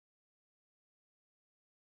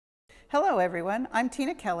Hello everyone, I'm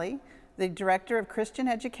Tina Kelly, the Director of Christian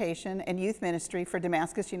Education and Youth Ministry for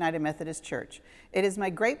Damascus United Methodist Church. It is my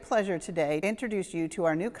great pleasure today to introduce you to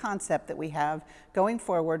our new concept that we have going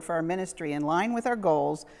forward for our ministry in line with our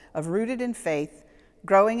goals of rooted in faith,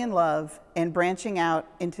 growing in love, and branching out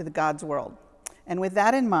into the God's world. And with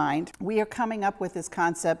that in mind, we are coming up with this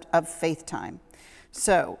concept of faith time.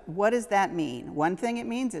 So what does that mean? One thing it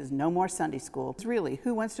means is no more Sunday school. It's really,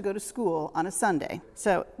 who wants to go to school on a Sunday?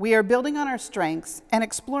 So we are building on our strengths and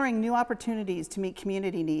exploring new opportunities to meet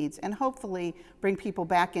community needs and hopefully bring people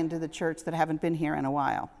back into the church that haven't been here in a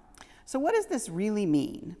while. So what does this really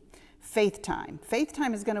mean? Faith time. Faith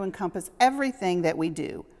time is going to encompass everything that we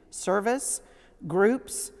do. Service,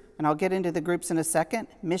 groups, and I'll get into the groups in a second,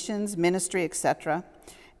 missions, ministry, etc.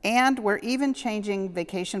 And we're even changing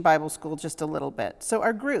Vacation Bible School just a little bit. So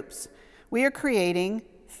our groups, we are creating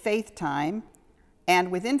Faith Time, and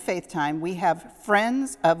within Faith Time, we have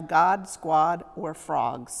Friends of God Squad, or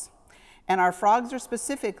Frogs. And our Frogs are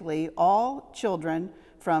specifically all children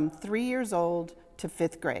from 3 years old to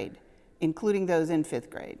 5th grade, including those in 5th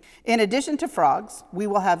grade. In addition to Frogs, we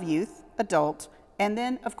will have youth, adult, and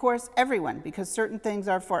then, of course, everyone, because certain things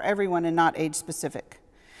are for everyone and not age specific.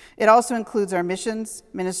 It also includes our missions,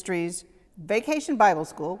 ministries. Vacation Bible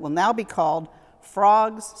School will now be called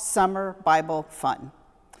Frogs Summer Bible Fun,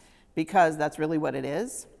 because that's really what it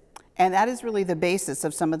is. And that is really the basis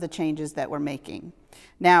of some of the changes that we're making.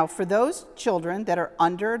 Now, for those children that are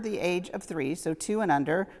under the age of 3, so 2 and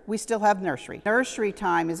under, we still have nursery. Nursery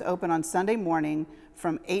time is open on Sunday morning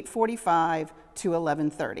from 8:45 to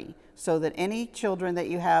 11:30, so that any children that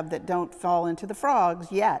you have that don't fall into the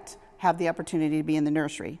Frogs yet have the opportunity to be in the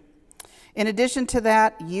nursery. In addition to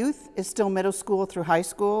that, youth is still middle school through high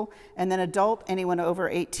school, and then adult, anyone over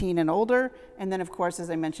 18 and older, and then of course, as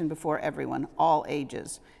I mentioned before, everyone, all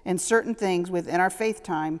ages. And certain things within our faith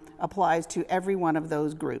time applies to every one of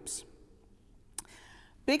those groups.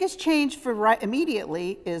 Biggest change for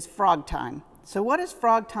immediately is frog time. So what does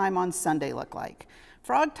frog time on Sunday look like?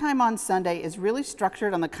 Frog time on Sunday is really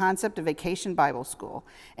structured on the concept of Vacation Bible School.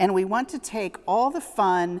 And we want to take all the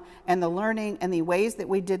fun and the learning and the ways that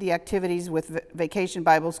we did the activities with Vacation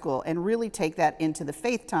Bible School and really take that into the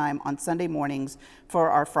faith time on Sunday mornings for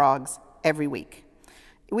our Frogs every week.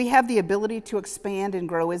 We have the ability to expand and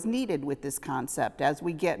grow as needed with this concept. As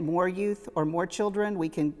we get more youth or more children, we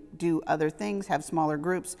can do other things, have smaller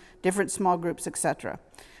groups, different small groups, etc.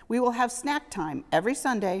 We will have snack time every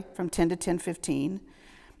Sunday from 10 to 10:15.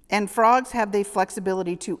 And Frogs have the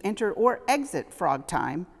flexibility to enter or exit frog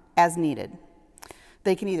time as needed.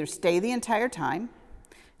 They can either stay the entire time,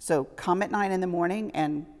 so come at 9 in the morning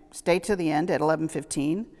and stay to the end at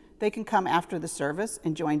 11:15. They can come after the service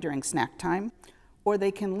and join during snack time, or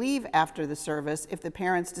they can leave after the service if the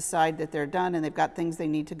parents decide that they're done and they've got things they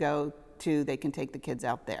need to go to, they can take the kids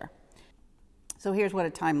out there. So here's what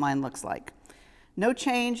a timeline looks like. No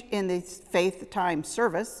change in the faith time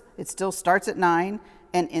service. It still starts at 9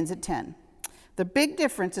 and ends at 10. The big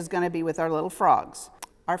difference is going to be with our little Frogs.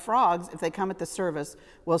 Our Frogs, if they come at the service,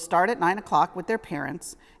 will start at 9 o'clock with their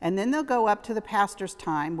parents, and then they'll go up to the pastor's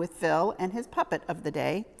time with Phil and his puppet of the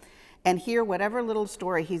day and hear whatever little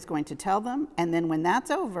story he's going to tell them. And then when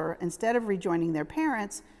that's over, instead of rejoining their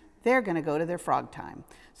parents, they're going to go to their frog time.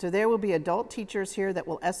 So there will be adult teachers here that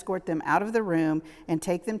will escort them out of the room and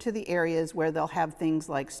take them to the areas where they'll have things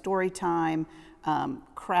like story time,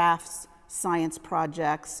 crafts, science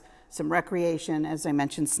projects, some recreation, as I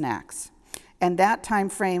mentioned, snacks. And that time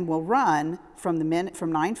frame will run from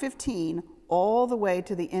 9:15 all the way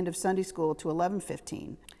to the end of Sunday school to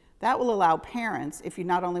 11:15. That will allow parents, if you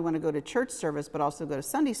not only want to go to church service but also go to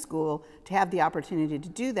Sunday school, to have the opportunity to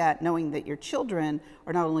do that, knowing that your children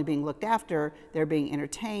are not only being looked after, they're being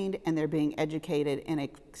entertained and they're being educated in a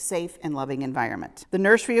safe and loving environment. The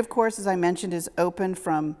nursery, of course, as I mentioned, is open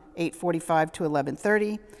from 8:45 to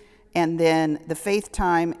 11:30. And then the faith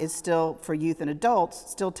time is still, for youth and adults,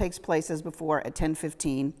 still takes place as before at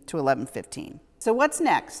 10:15 to 11:15. So what's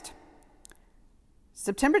next?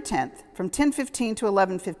 September 10th, from 10:15 to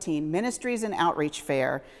 11:15, Ministries and Outreach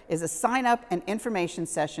Fair is a sign-up and information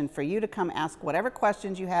session for you to come ask whatever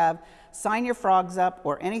questions you have, sign your Frogs up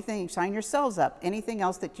or anything, sign yourselves up, anything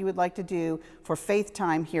else that you would like to do for faith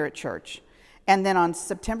time here at church. And then on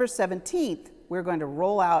September 17th, we're going to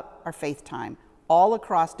roll out our faith time all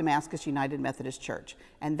across Damascus United Methodist Church.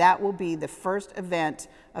 And that will be the first event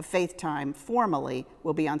of faith time formally,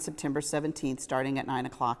 will be on September 17th, starting at 9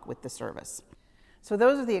 o'clock with the service. So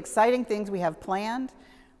those are the exciting things we have planned.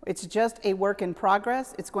 It's just a work in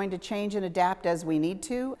progress. It's going to change and adapt as we need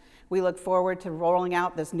to. We look forward to rolling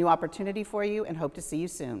out this new opportunity for you and hope to see you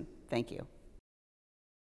soon. Thank you.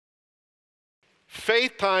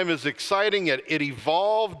 Faith Time is exciting. It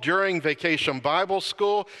evolved during Vacation Bible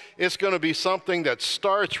School. It's going to be something that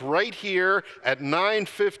starts right here at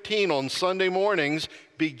 9:15 on Sunday mornings,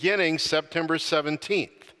 beginning September 17th.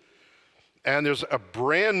 And there's a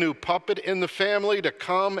brand new puppet in the family to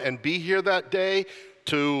come and be here that day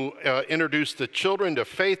to introduce the children to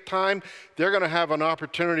Faith Time. They're going to have an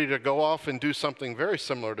opportunity to go off and do something very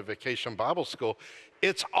similar to Vacation Bible School.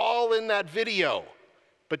 It's all in that video.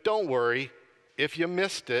 But don't worry. If you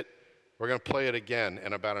missed it, we're going to play it again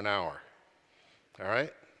in about an hour, all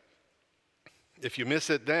right? If you miss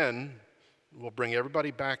it then, we'll bring everybody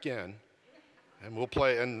back in, and we'll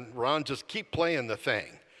play, and Ron, just keep playing the thing.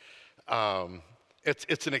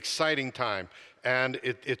 It's an exciting time, and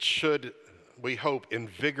it should, we hope,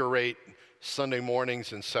 invigorate Sunday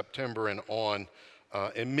mornings in September and on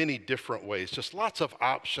in many different ways. Just lots of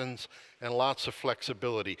options and lots of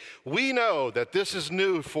flexibility. We know that this is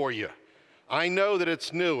new for you. I know that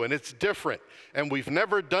it's new and it's different, and we've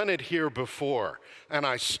never done it here before. And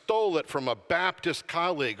I stole it from a Baptist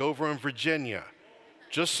colleague over in Virginia.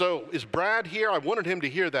 Just so, is Brad here? I wanted him to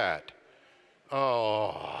hear that.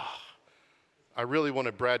 Oh, I really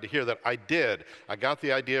wanted Brad to hear that. I did. I got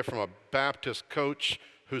the idea from a Baptist coach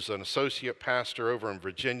who's an associate pastor over in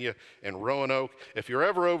Virginia in Roanoke. If you're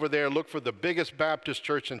ever over there, look for the biggest Baptist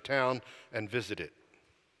church in town and visit it.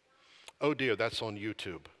 Oh dear, that's on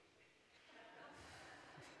YouTube.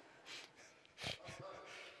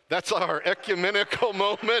 That's our ecumenical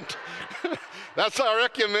moment. That's our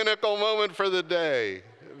ecumenical moment for the day.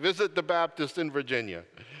 Visit the Baptist in Virginia.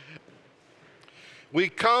 We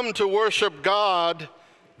come to worship God,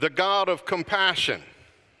 the God of compassion.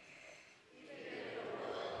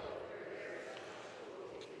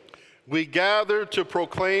 We gather to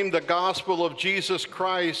proclaim the gospel of Jesus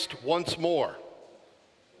Christ once more.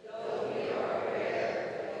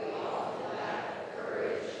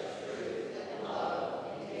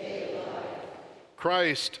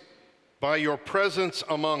 Christ, by your presence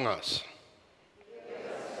among us,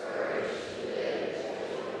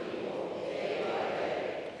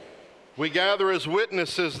 we gather as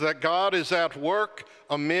witnesses that God is at work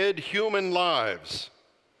amid human lives.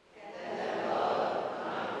 And that love,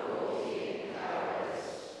 not cruelty and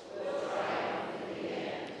cowardice, will triumph in the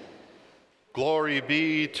end. Glory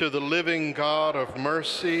be to the living God of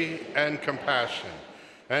mercy and compassion,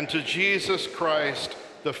 and to Jesus Christ,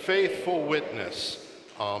 the faithful witness.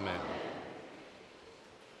 Amen.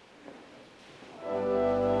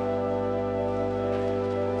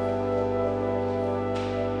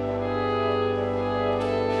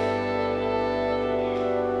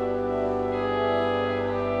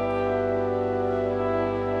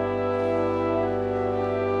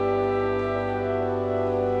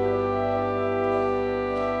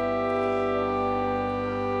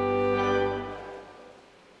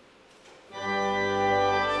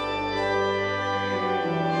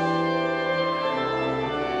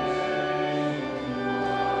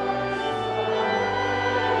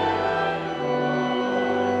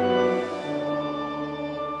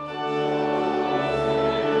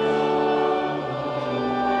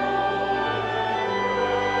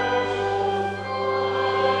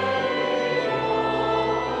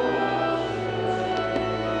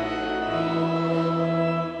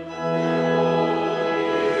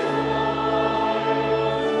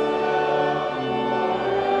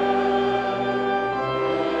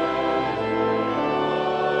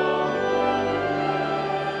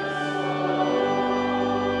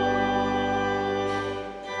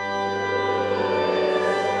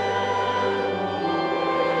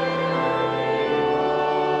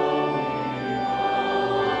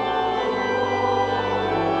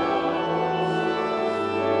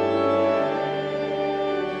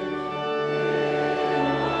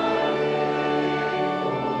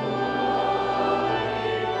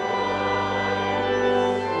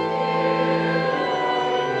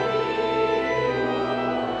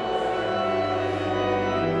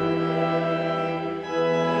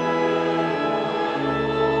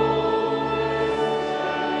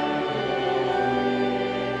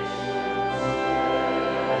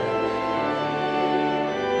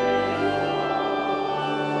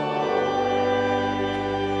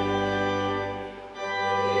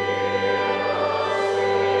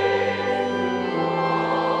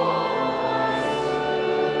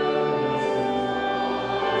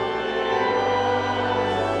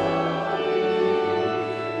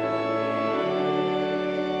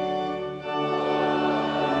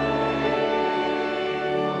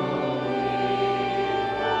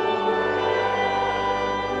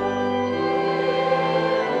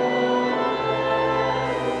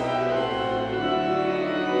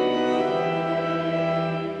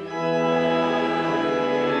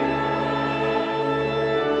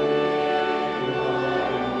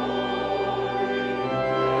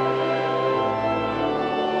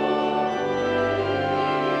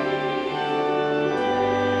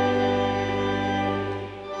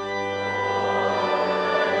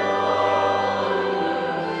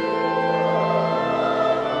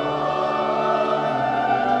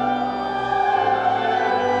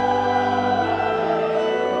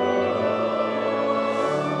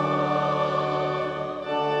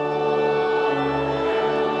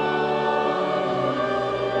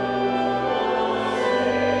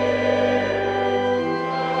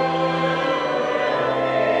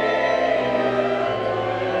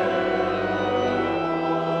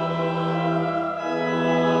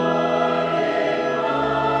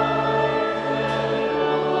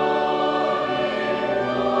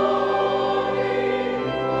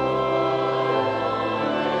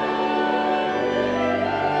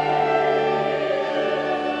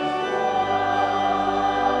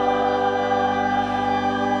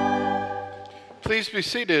 Please be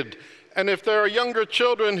seated. And if there are younger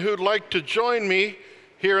children who'd like to join me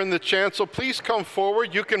here in the chancel, please come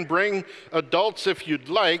forward. You can bring adults if you'd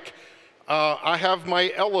like. I have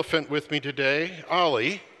my elephant with me today,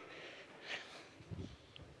 Ollie.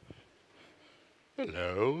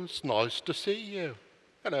 Hello, it's nice to see you.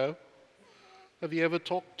 Hello. Have you ever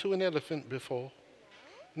talked to an elephant before?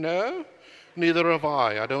 No? Neither have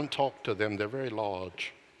I. I don't talk to them. They're very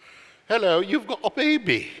large. Hello, you've got a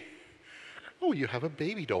baby. Oh, you have a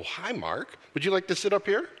baby doll. Hi, Mark. Would you like to sit up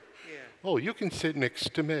here? Yeah. Oh, you can sit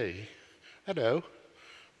next to me. Hello.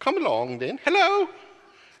 Come along then. Hello.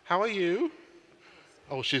 How are you?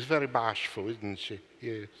 Oh, she's very bashful, isn't she?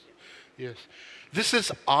 Yes. Yes. This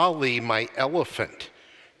is Ollie, my elephant.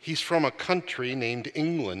 He's from a country named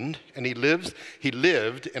England, and he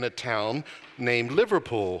lived in a town named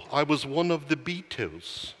Liverpool. I was one of the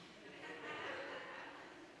Beatles.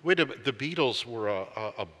 Wait a minute, the Beatles were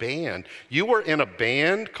a band. You were in a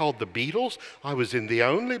band called the Beatles? I was in the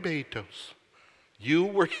only Beatles. You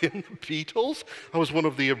were in the Beatles? I was one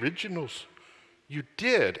of the originals. You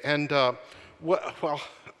did, and well,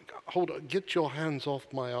 hold on, get your hands off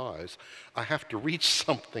my eyes. I have to reach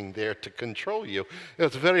something there to control you.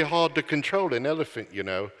 It's very hard to control an elephant, you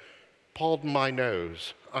know. Pardon my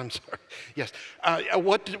nose. I'm sorry. Yes.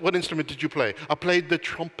 What instrument did you play? I played the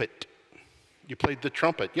trumpet. You played the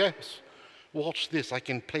trumpet, yes. Watch this. I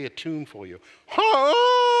can play a tune for you.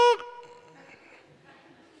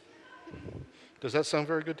 Does that sound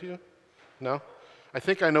very good to you? No? I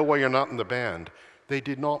think I know why you're not in the band. They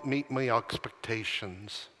did not meet my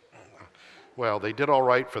expectations. Well, they did all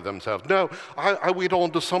right for themselves. No, I went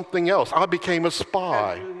on to something else. I became a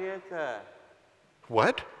spy. I got a new haircut.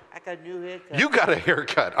 What? I got a new haircut. You got a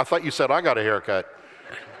haircut. I thought you said I got a haircut.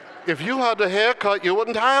 If you had a haircut, you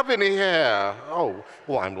wouldn't have any hair. Oh,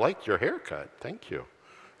 well, I like your haircut. Thank you.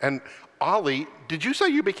 And Ollie, did you say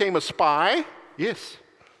you became a spy? Yes,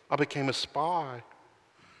 I became a spy.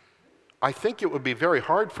 I think it would be very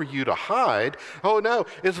hard for you to hide. Oh, no,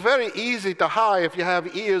 it's very easy to hide if you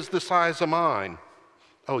have ears the size of mine.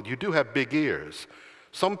 Oh, you do have big ears.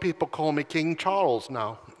 Some people call me King Charles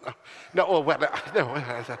now. No,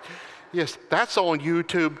 no. Yes, that's on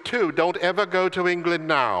YouTube too. Don't ever go to England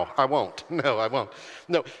now. I won't. No, I won't.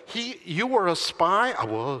 No, you were a spy? I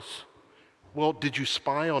was. Well, did you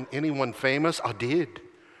spy on anyone famous? I did.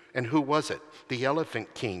 And who was it? The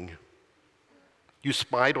Elephant King. You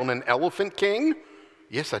spied on an Elephant King?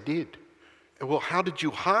 Yes, I did. Well, how did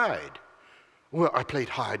you hide? Well, I played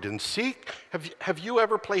hide and seek. Have you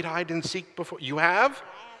ever played hide and seek before? You have?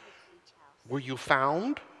 Were you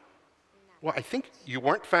found? Well, I think you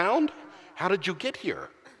weren't found. How did you get here?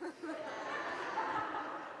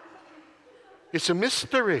 It's a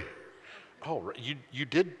mystery. Oh, you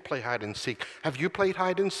did play hide and seek. Have you played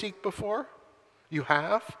hide and seek before? You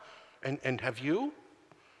have? And have you?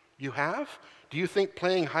 You have? Do you think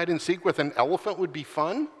playing hide and seek with an elephant would be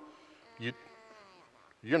fun?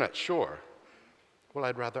 You're not sure. Well,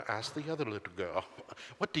 I'd rather ask the other little girl.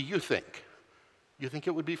 What do you think? You think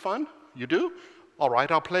it would be fun? You do? All right,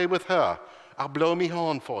 I'll play with her. I'll blow me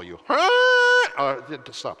horn for you.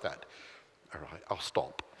 Stop that. All right, I'll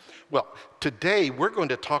stop. Well, today we're going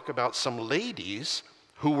to talk about some ladies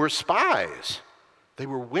who were spies. They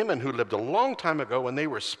were women who lived a long time ago and they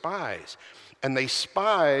were spies. And they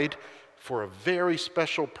spied for a very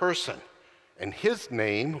special person. And his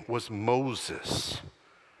name was Moses.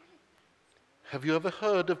 Have you ever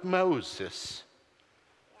heard of Moses?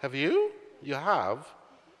 Have you? You have?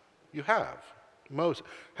 You have. Moses.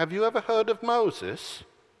 Have you ever heard of Moses?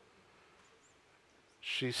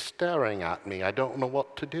 She's staring at me. I don't know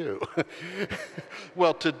what to do.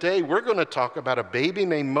 Well, today we're going to talk about a baby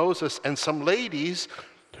named Moses and some ladies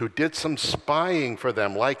who did some spying for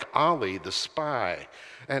them, like Ollie, the spy.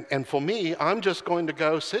 And for me, I'm just going to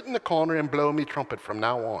go sit in the corner and blow me trumpet from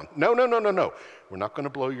now on. No. We're not going to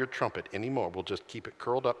blow your trumpet anymore. We'll just keep it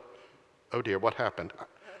curled up. Oh, dear, what happened?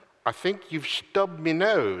 I think you've stubbed me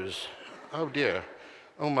nose. Oh, dear.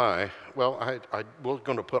 Oh, my. Well, we're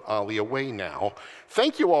going to put Ollie away now.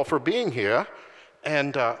 Thank you all for being here.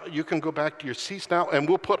 And you can go back to your seats now, and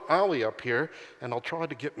we'll put Ollie up here, and I'll try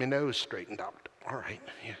to get my nose straightened out. All right.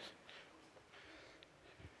 Yes.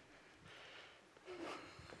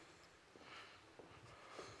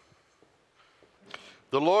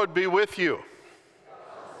 The Lord be with you.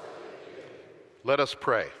 Let us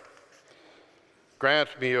pray. Grant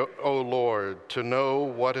me, O Lord, to know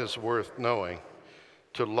what is worth knowing,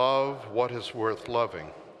 to love what is worth loving,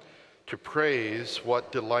 to praise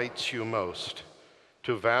what delights you most,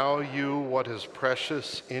 to value what is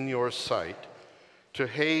precious in your sight, to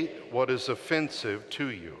hate what is offensive to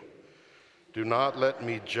you, Do not let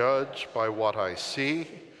me judge by what I see,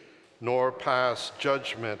 nor pass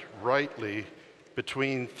judgment rightly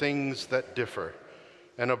between things that differ,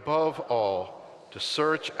 and above all, to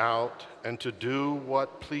search out and to do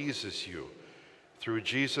what pleases you, through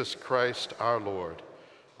Jesus Christ our Lord.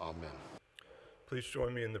 Amen. Please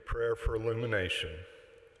join me in the prayer for illumination.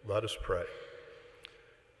 Let us pray.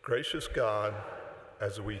 Gracious God,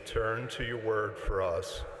 as we turn to your word for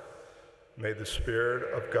us, may the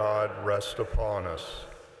Spirit of God rest upon us.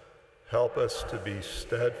 Help us to be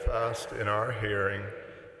steadfast in our hearing,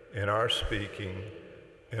 in our speaking,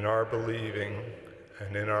 in our believing,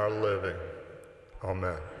 and in our living.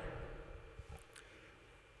 Amen.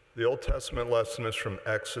 The Old Testament lesson is from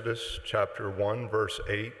Exodus chapter 1, verse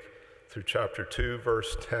 8 through chapter 2,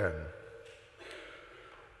 verse 10.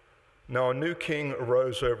 Now a new king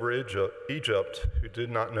arose over Egypt who did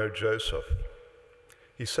not know Joseph.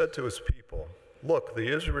 He said to his people, "Look,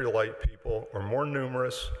 the Israelite people are more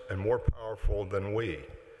numerous and more powerful than we.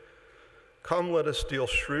 Come, let us deal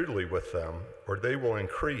shrewdly with them, or they will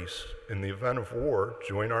increase. In the event of war,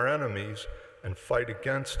 join our enemies and fight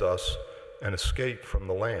against us and escape from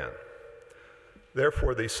the land."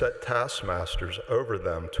 Therefore they set taskmasters over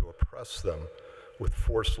them to oppress them with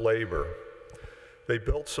forced labor. They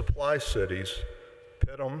built supply cities,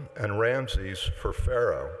 Pithom and Ramses, for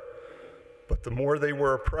Pharaoh. But the more they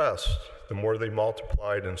were oppressed, the more they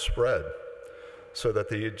multiplied and spread, so that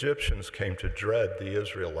the Egyptians came to dread the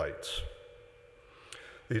Israelites.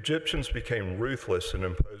 The Egyptians became ruthless in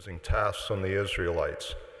imposing tasks on the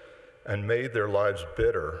Israelites and made their lives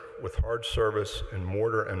bitter with hard service in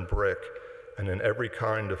mortar and brick and in every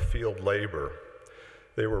kind of field labor.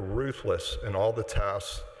 They were ruthless in all the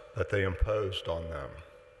tasks that they imposed on them.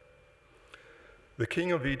 The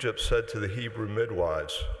king of Egypt said to the Hebrew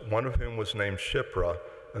midwives, one of whom was named Shiphrah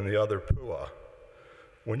and the other Puah,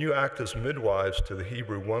 "When you act as midwives to the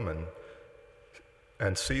Hebrew women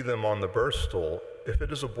and see them on the birth stool, if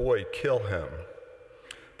it is a boy, kill him.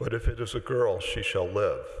 But if it is a girl, she shall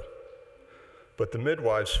live." But the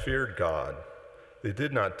midwives feared God. They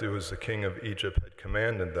did not do as the king of Egypt had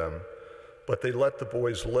commanded them, but they let the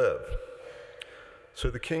boys live. So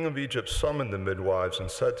the king of Egypt summoned the midwives and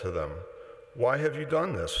said to them, "Why have you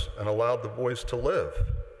done this and allowed the boys to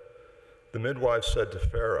live?" The midwives said to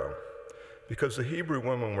Pharaoh, "Because the Hebrew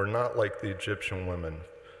women were not like the Egyptian women,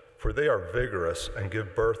 for they are vigorous and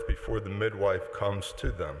give birth before the midwife comes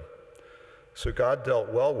to them." So God dealt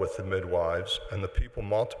well with the midwives, and the people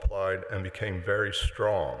multiplied and became very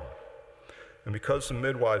strong. And because the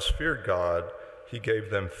midwives feared God, he gave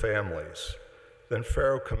them families. Then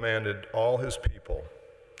Pharaoh commanded all his people,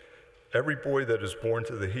 "Every boy that is born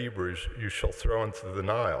to the Hebrews you shall throw into the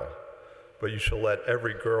Nile, but you shall let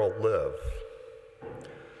every girl live."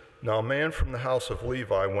 Now a man from the house of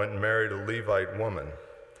Levi went and married a Levite woman.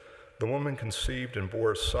 The woman conceived and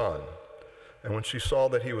bore a son, and when she saw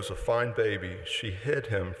that he was a fine baby, she hid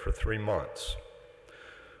him for 3 months.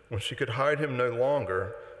 When she could hide him no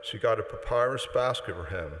longer, she got a papyrus basket for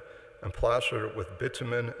him and plastered it with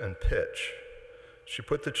bitumen and pitch. She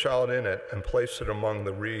put the child in it and placed it among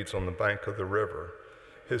the reeds on the bank of the river.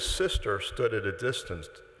 His sister stood at a distance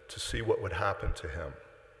to see what would happen to him.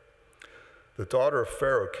 The daughter of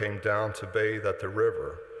Pharaoh came down to bathe at the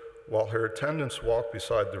river, while her attendants walked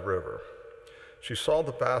beside the river. She saw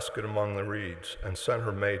the basket among the reeds and sent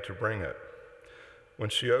her maid to bring it. When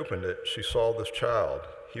she opened it, she saw this child.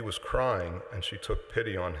 He was crying, and she took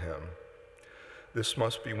pity on him. "This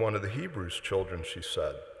must be one of the Hebrews' children," she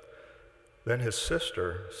said. Then his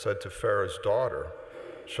sister said to Pharaoh's daughter,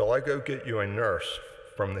 "Shall I go get you a nurse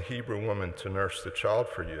from the Hebrew woman to nurse the child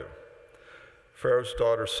for you?" Pharaoh's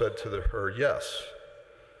daughter said to her, "Yes."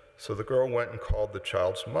 So the girl went and called the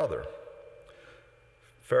child's mother.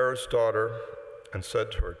 Pharaoh's daughter and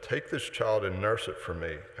said to her, "Take this child and nurse it for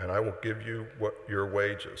me, and I will give you your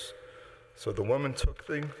wages." So the woman took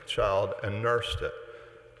the child and nursed it.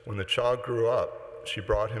 When the child grew up, she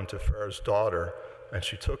brought him to Pharaoh's daughter, and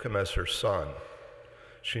she took him as her son.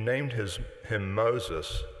 She named him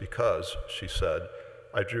Moses because, she said,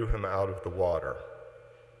 "I drew him out of the water."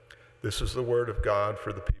 This is the word of God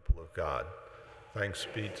for the people of God. Thanks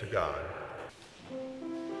be to God.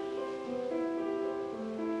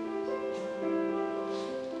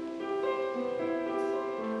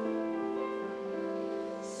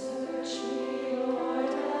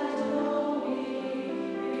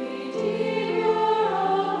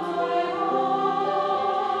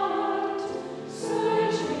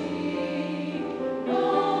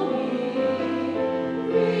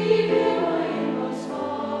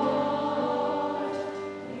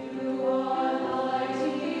 You are light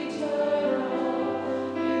eternal.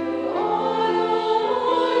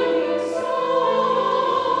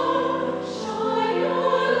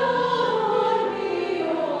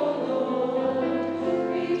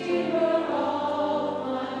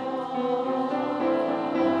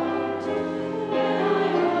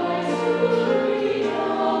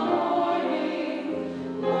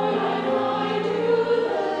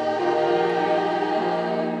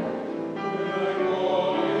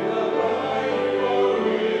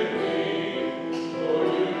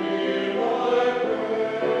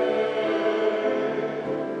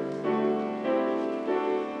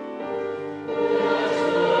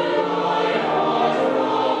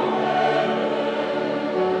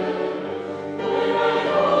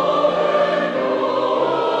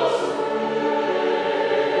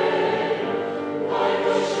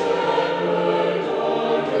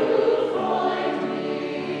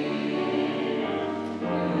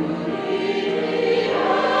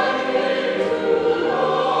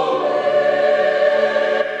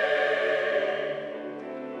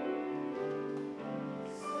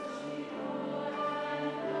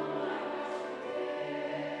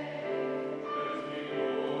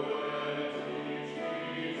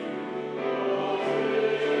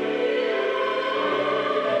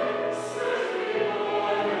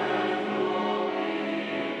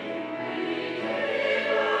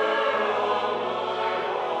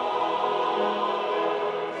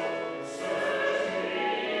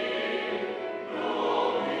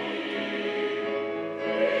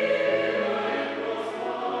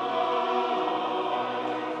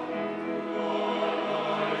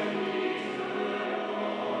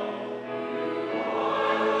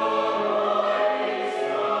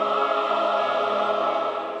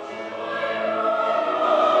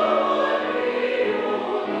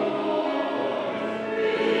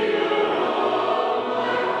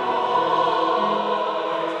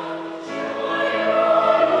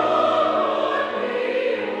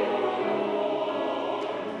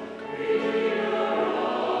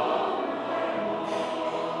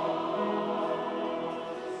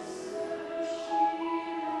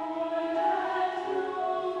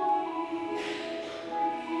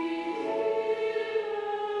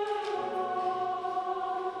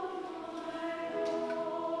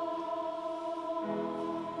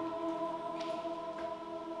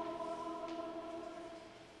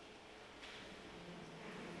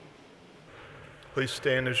 Please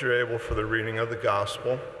stand as you're able for the reading of the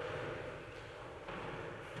gospel.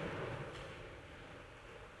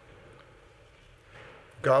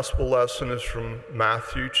 Gospel lesson is from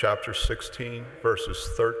Matthew chapter 16, verses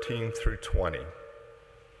 13 through 20.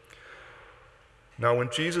 Now when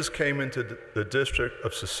Jesus came into the district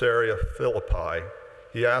of Caesarea Philippi,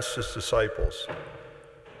 he asked his disciples,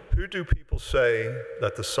 "Who do people say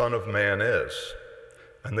that the Son of Man is?"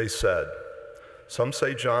 And they said, "Some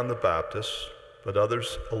say John the Baptist, but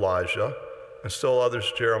others Elijah, and still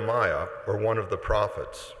others Jeremiah or one of the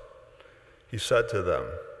prophets." He said to them,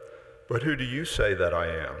 "But who do you say that I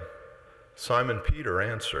am?" Simon Peter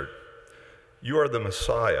answered, "You are the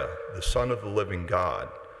Messiah, the Son of the living God."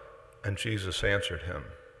 And Jesus answered him,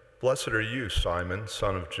 "Blessed are you, Simon,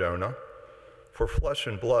 son of Jonah, for flesh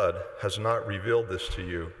and blood has not revealed this to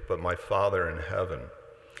you, but my Father in heaven.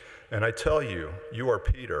 And I tell you, you are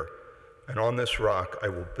Peter, and on this rock I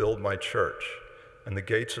will build my church, and the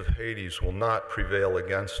gates of Hades will not prevail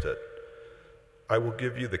against it. I will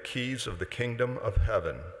give you the keys of the kingdom of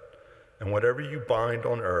heaven, and whatever you bind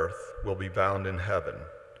on earth will be bound in heaven,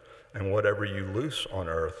 and whatever you loose on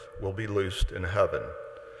earth will be loosed in heaven."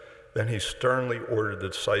 Then he sternly ordered the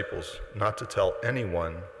disciples not to tell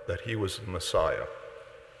anyone that he was the Messiah.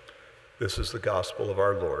 This is the gospel of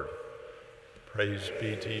our Lord. Praise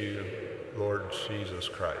be to you, Lord Jesus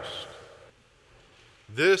Christ.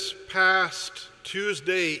 This past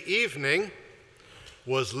Tuesday evening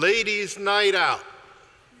was Ladies' Night Out.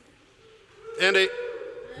 And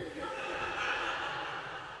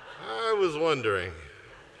I was wondering,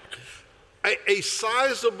 a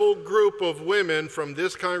sizable group of women from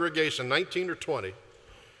this congregation, 19 or 20,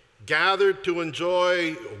 gathered to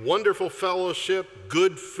enjoy wonderful fellowship,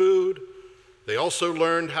 good food. They also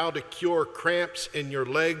learned how to cure cramps in your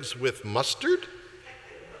legs with mustard.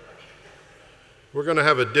 We're going to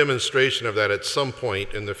have a demonstration of that at some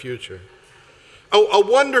point in the future. A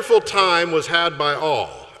wonderful time was had by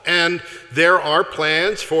all, and there are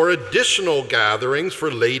plans for additional gatherings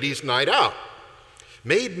for Ladies' Night Out.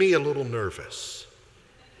 Made me a little nervous.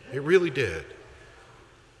 It really did.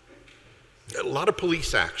 A lot of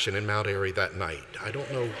police action in Mount Airy that night. I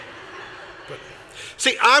don't know. But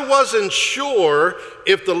see, I wasn't sure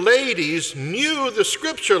if the ladies knew the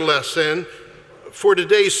scripture lesson for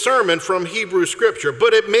today's sermon from Hebrew scripture,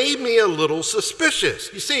 but it made me a little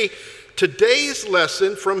suspicious. You see, today's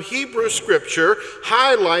lesson from Hebrew scripture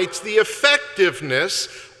highlights the effectiveness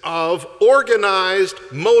of organized,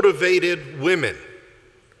 motivated women.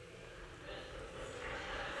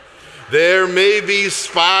 There may be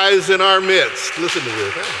spies in our midst. Listen to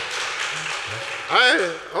this.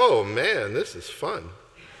 Oh man, this is fun.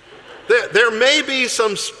 There may be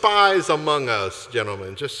some spies among us,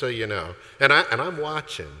 gentlemen, just so you know. And I'm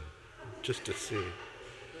watching just to see.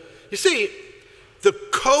 You see, the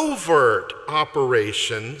covert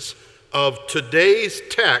operations of today's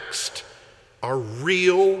text are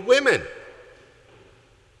real women.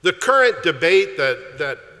 The current debate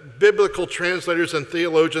that biblical translators and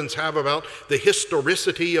theologians have about the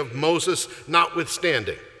historicity of Moses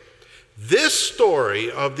notwithstanding, this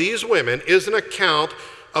story of these women is an account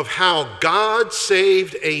of how God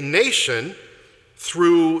saved a nation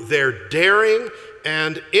through their daring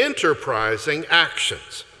and enterprising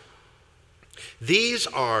actions. These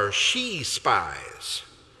are she spies,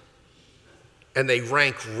 and they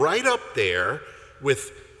rank right up there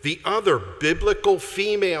with the other biblical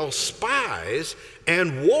female spies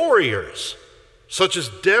and warriors, such as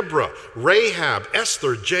Deborah, Rahab,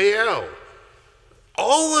 Esther, Jael.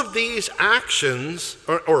 All of these actions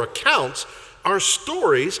or accounts are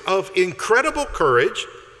stories of incredible courage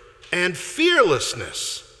and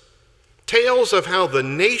fearlessness, tales of how the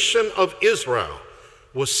nation of Israel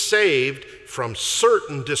was saved from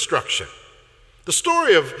certain destruction. The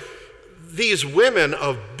story of these women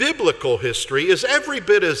of biblical history is every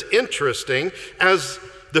bit as interesting as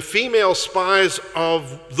the female spies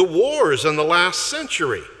of the wars in the last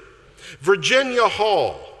century. Virginia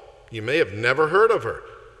Hall, you may have never heard of her.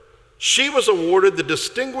 She was awarded the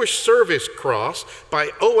Distinguished Service Cross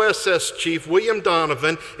by OSS Chief William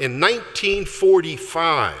Donovan in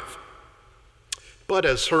 1945. But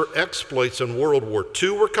as her exploits in World War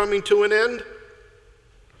II were coming to an end,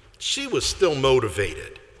 she was still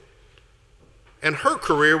motivated. And her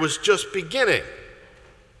career was just beginning.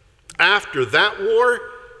 After that war,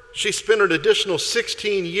 she spent an additional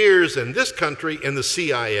 16 years in this country in the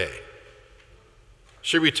CIA.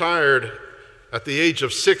 She retired at the age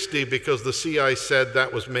of 60 because the CIA said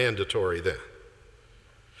that was mandatory then.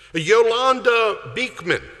 Yolanda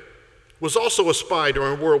Beekman was also a spy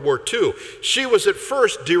during World War II. She was at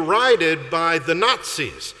first derided by the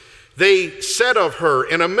Nazis. They said of her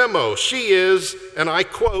in a memo, she is, and I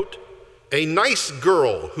quote, a nice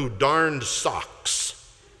girl who darned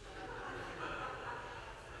socks.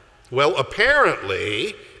 Well,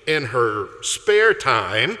 apparently, in her spare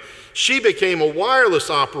time, she became a wireless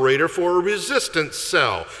operator for a resistance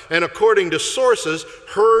cell. And according to sources,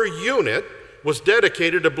 her unit was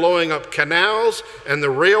dedicated to blowing up canals and the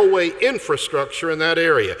railway infrastructure in that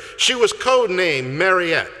area. She was codenamed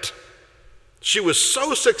Mariette. She was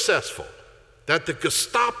so successful that the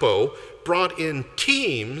Gestapo brought in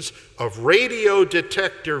teams of radio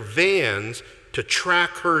detector vans to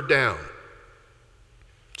track her down.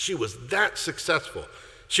 She was that successful.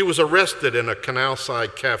 She was arrested in a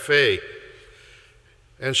canal-side cafe,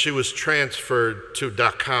 and she was transferred to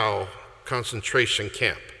Dachau concentration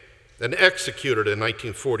camp and executed in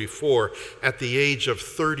 1944 at the age of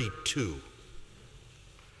 32.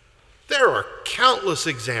 There are countless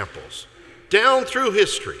examples down through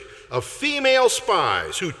history of female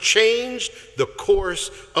spies who changed the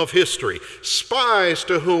course of history, spies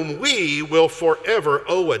to whom we will forever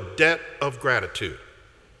owe a debt of gratitude.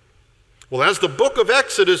 Well, as the book of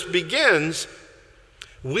Exodus begins,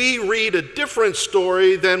 we read a different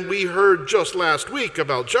story than we heard just last week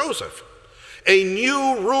about Joseph. A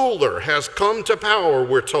new ruler has come to power,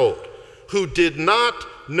 we're told, who did not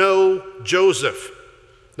know Joseph.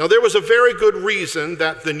 Now, there was a very good reason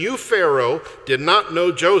that the new Pharaoh did not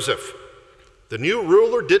know Joseph. The new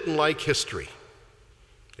ruler didn't like history.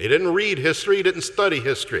 He didn't read history, he didn't study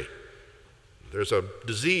history. There's a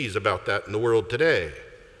disease about that in the world today.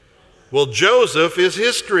 Well, Joseph is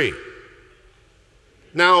history.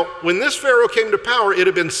 Now, when this Pharaoh came to power, it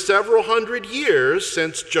had been several hundred years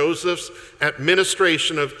since Joseph's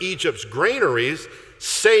administration of Egypt's granaries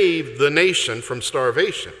saved the nation from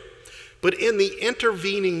starvation. But in the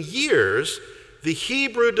intervening years, the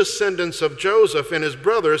Hebrew descendants of Joseph and his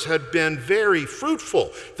brothers had been very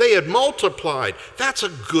fruitful. They had multiplied. That's a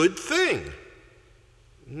good thing.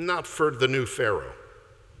 Not for the new Pharaoh.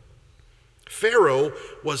 Pharaoh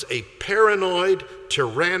was a paranoid,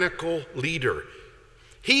 tyrannical leader.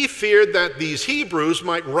 He feared that these Hebrews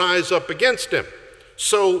might rise up against him.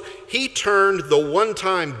 So he turned the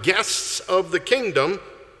one-time guests of the kingdom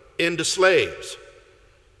into slaves,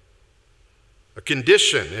 a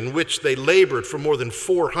condition in which they labored for more than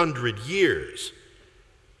 400 years.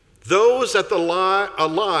 Those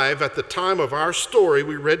alive at the time of our story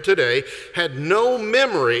we read today had no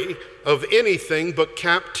memory of anything but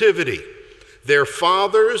captivity. Their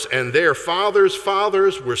fathers and their fathers'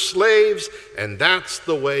 fathers were slaves, and that's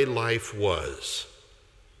the way life was.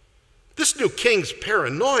 This new king's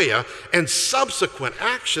paranoia and subsequent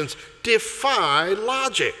actions defy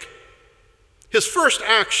logic. His first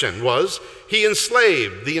action was he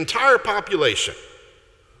enslaved the entire population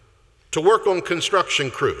to work on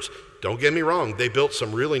construction crews. Don't get me wrong, they built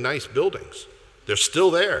some really nice buildings. They're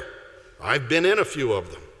still there. I've been in a few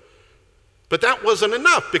of them. But that wasn't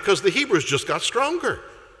enough because the Hebrews just got stronger.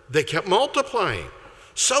 They kept multiplying.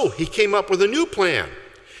 So he came up with a new plan.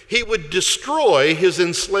 He would destroy his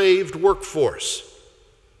enslaved workforce.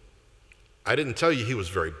 I didn't tell you he was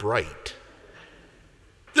very bright.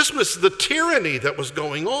 This was the tyranny that was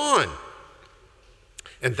going on.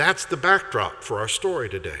 And that's the backdrop for our story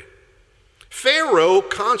today. Pharaoh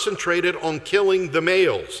concentrated on killing the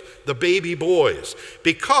males, the baby boys,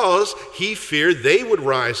 because he feared they would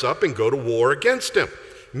rise up and go to war against him.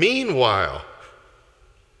 Meanwhile,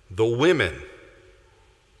 the women,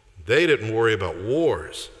 they didn't worry about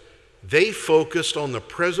wars. They focused on the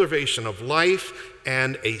preservation of life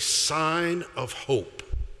and a sign of hope.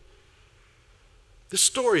 This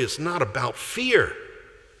story is not about fear.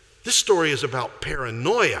 This story is about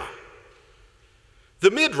paranoia.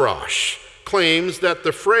 The Midrash claims that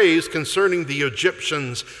the phrase concerning the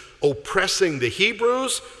Egyptians oppressing the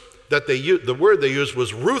Hebrews, that the word they used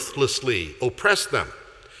was ruthlessly oppress them.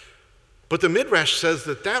 But the Midrash says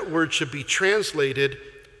that that word should be translated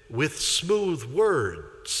with smooth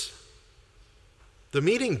words. The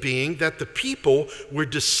meaning being that the people were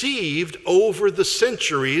deceived over the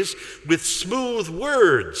centuries with smooth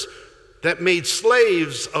words that made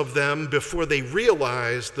slaves of them before they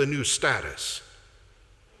realized the new status.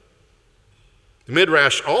 The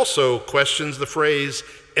Midrash also questions the phrase,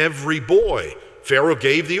 every boy. Pharaoh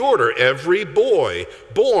gave the order, every boy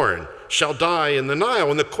born shall die in the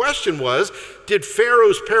Nile. And the question was, did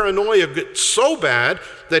Pharaoh's paranoia get so bad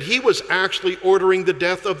that he was actually ordering the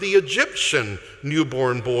death of the Egyptian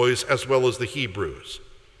newborn boys as well as the Hebrews?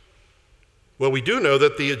 Well, we do know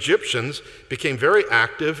that the Egyptians became very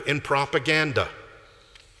active in propaganda.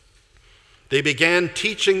 They began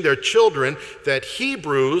teaching their children that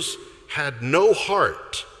Hebrews had no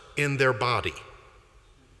heart in their body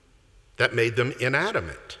that made them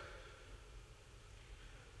inanimate.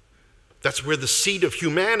 That's where the seat of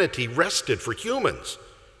humanity rested for humans.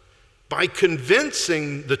 By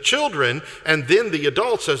convincing the children and then the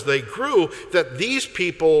adults as they grew that these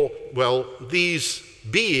people, well, these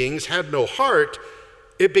beings had no heart,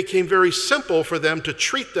 it became very simple for them to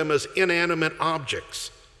treat them as inanimate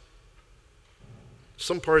objects.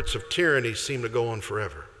 Some parts of tyranny seem to go on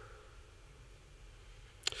forever.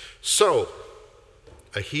 So,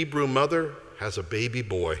 a Hebrew mother has a baby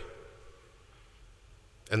boy,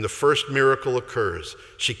 and the first miracle occurs.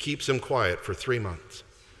 She keeps him quiet for 3 months.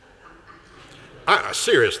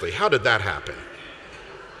 Seriously, how did that happen?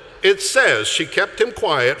 It says she kept him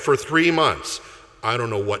quiet for 3 months. I don't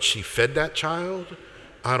know what she fed that child.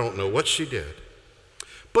 I don't know what she did.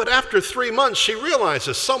 But after 3 months, she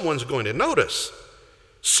realizes someone's going to notice.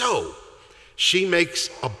 So she makes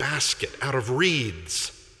a basket out of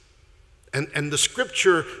reeds. And the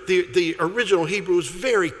scripture, the original Hebrew is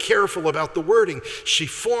very careful about the wording. She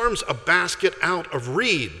forms a basket out of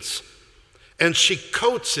reeds, and she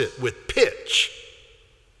coats it with pitch.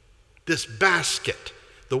 This basket,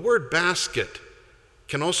 the word basket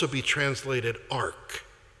can also be translated ark.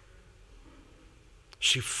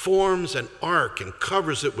 She forms an ark and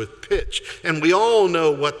covers it with pitch. And we all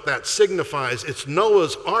know what that signifies. It's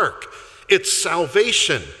Noah's ark. It's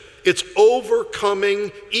salvation. It's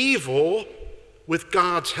overcoming evil with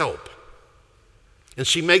God's help. And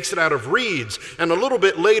she makes it out of reeds. And a little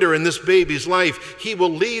bit later in this baby's life, he will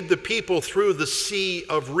lead the people through the sea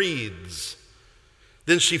of reeds.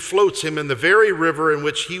 Then she floats him in the very river in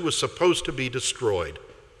which he was supposed to be destroyed.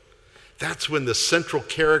 That's when the central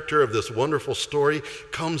character of this wonderful story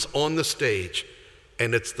comes on the stage,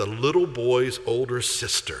 and it's the little boy's older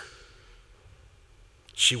sister.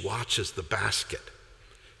 She watches the basket.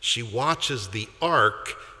 She watches the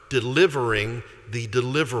ark delivering the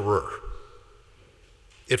deliverer.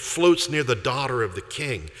 It floats near the daughter of the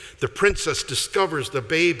king. The princess discovers the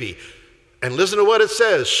baby, and listen to what it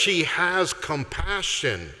says. She has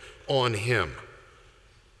compassion on him.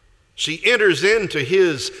 She enters into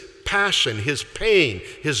his passion, his pain,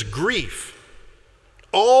 his grief,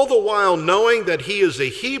 all the while knowing that he is a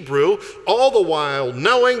Hebrew, all the while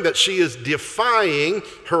knowing that she is defying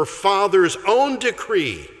her father's own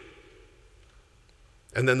decree.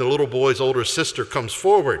 And then the little boy's older sister comes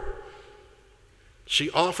forward. She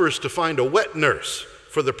offers to find a wet nurse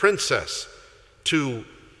for the princess to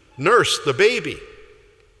nurse the baby.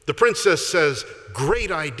 The princess says,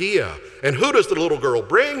 "Great idea." And who does the little girl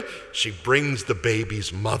bring? She brings the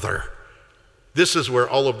baby's mother. This is where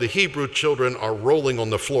all of the Hebrew children are rolling on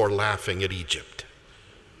the floor laughing at Egypt.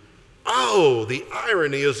 Oh, the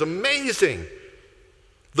irony is amazing.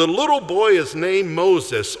 The little boy is named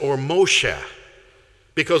Moses or Moshe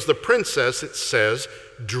because the princess, it says,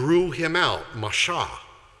 drew him out, Mashah.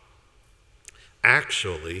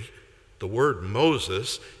 Actually, the word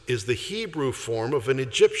Moses is the Hebrew form of an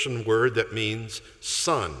Egyptian word that means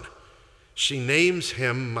son. She names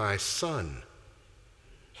him my son.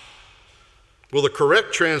 Well, the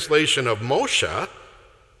correct translation of Moshe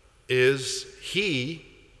is he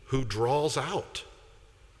who draws out.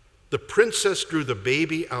 The princess drew the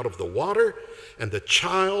baby out of the water, and the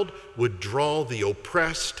child would draw the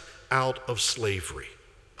oppressed out of slavery.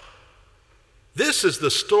 This is the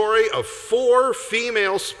story of 4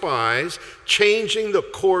 female spies changing the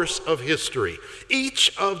course of history.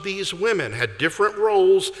 Each of these women had different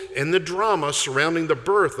roles in the drama surrounding the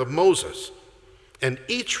birth of Moses, and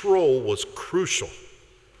each role was crucial.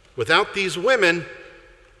 Without these women,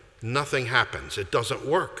 nothing happens. It doesn't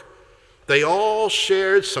work. They all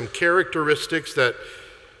shared some characteristics that,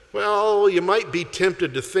 well, you might be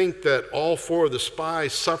tempted to think that all 4 of the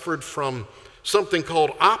spies suffered from something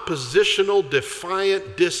called oppositional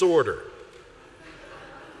defiant disorder.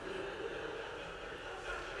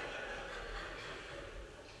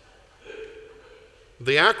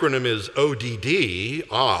 The acronym is ODD,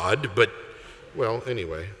 odd, but, well,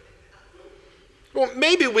 anyway. Well,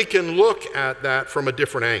 maybe we can look at that from a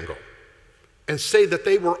different angle and say that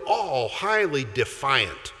they were all highly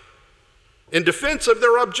defiant in defense of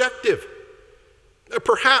their objective.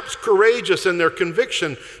 Perhaps courageous in their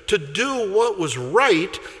conviction to do what was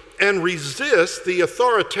right and resist the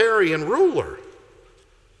authoritarian ruler.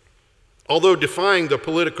 Although defying the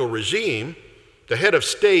political regime, the head of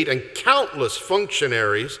state, and countless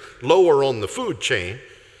functionaries lower on the food chain,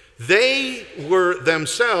 they were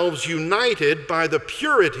themselves united by the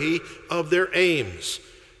purity of their aims.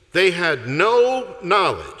 They had no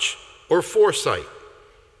knowledge or foresight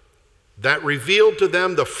that revealed to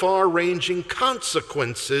them the far-ranging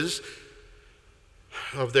consequences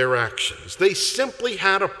of their actions. They simply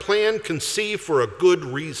had a plan conceived for a good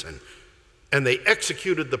reason, and they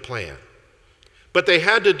executed the plan. But they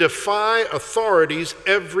had to defy authorities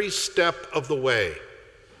every step of the way.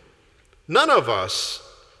 None of us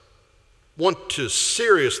want to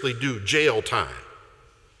seriously do jail time.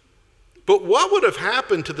 But what would have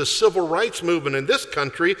happened to the civil rights movement in this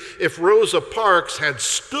country if Rosa Parks had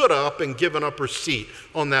stood up and given up her seat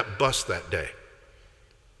on that bus that day?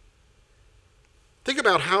 Think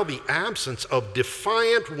about how the absence of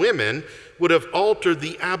defiant women would have altered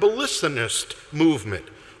the abolitionist movement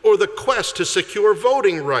or the quest to secure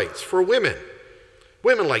voting rights for women.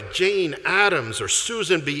 Women like Jane Addams or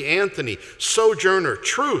Susan B. Anthony, Sojourner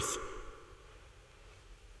Truth.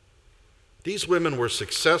 These women were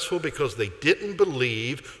successful because they didn't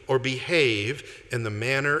believe or behave in the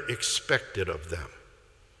manner expected of them.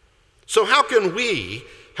 So how can we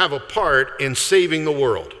have a part in saving the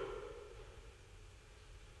world?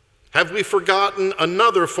 Have we forgotten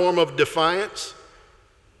another form of defiance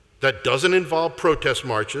that doesn't involve protest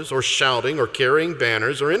marches or shouting or carrying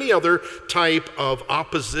banners or any other type of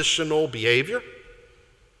oppositional behavior?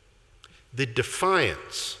 The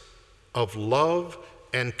defiance of love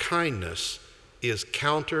and kindness is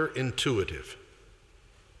counterintuitive.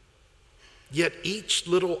 Yet each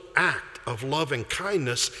little act of love and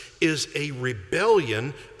kindness is a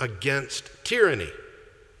rebellion against tyranny,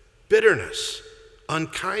 bitterness,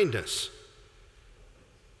 unkindness.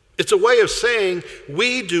 It's a way of saying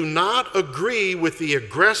we do not agree with the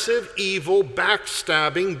aggressive, evil,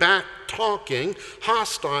 backstabbing, back-talking,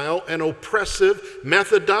 hostile, and oppressive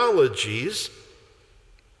methodologies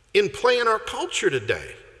in play in our culture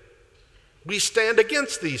today. We stand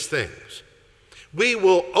against these things. We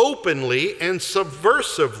will openly and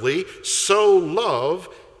subversively sow love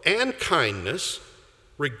and kindness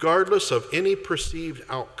regardless of any perceived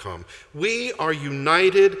outcome. We are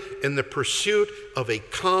united in the pursuit of a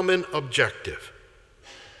common objective.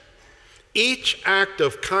 Each act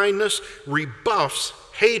of kindness rebuffs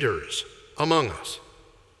haters among us.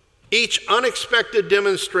 Each unexpected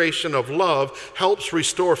demonstration of love helps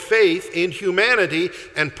restore faith in humanity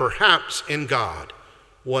and perhaps in God.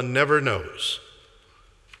 One never knows.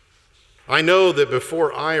 I know that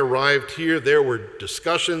before I arrived here, there were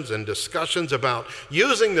discussions about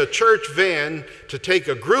using the church van to take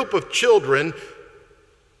a group of children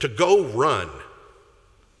to go run.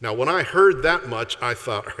 Now, when I heard that much, I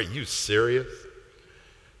thought, are you serious?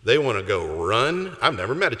 They want to go run? I've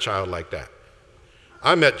never met a child like that.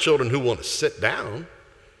 I met children who want to sit down.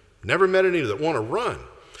 Never met any that want to run.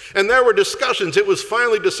 And there were discussions. It was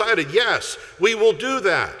finally decided, yes, we will do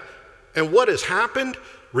that. And what has happened?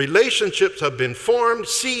 Relationships have been formed,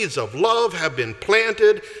 seeds of love have been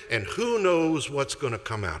planted, and who knows what's going to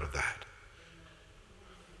come out of that.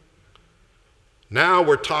 Now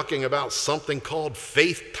we're talking about something called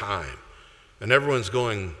faith time. And everyone's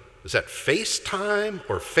going, is that FaceTime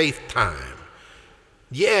or faith time?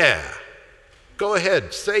 Yeah. Go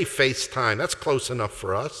ahead, say FaceTime. That's close enough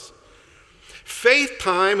for us. Faith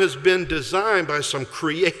time has been designed by some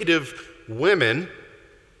creative women.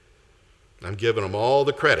 I'm giving them all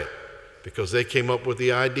the credit because they came up with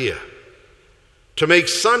the idea to make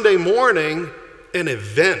Sunday morning an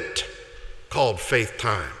event called Faith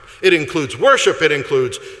Time. It includes worship, it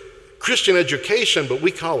includes Christian education, but we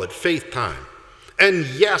call it Faith Time. And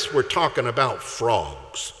yes, we're talking about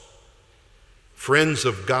frogs. Friends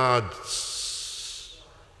of God's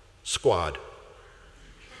squad.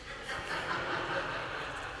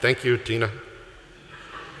 Thank you, Tina.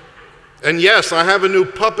 And yes, I have a new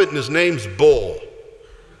puppet and his name's Bull.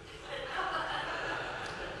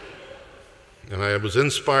 And I was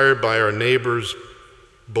inspired by our neighbor's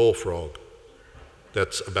bullfrog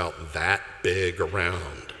that's about that big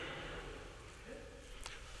around.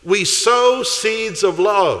 We sow seeds of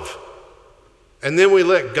love, and then we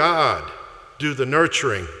let God do the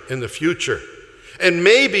nurturing in the future. And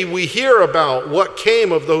maybe we hear about what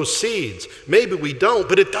came of those seeds. Maybe we don't,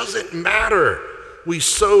 but it doesn't matter. We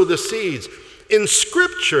sow the seeds. In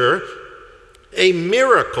Scripture, a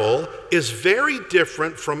miracle is very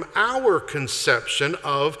different from our conception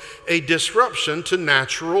of a disruption to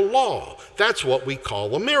natural law. That's what we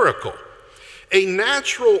call a miracle. A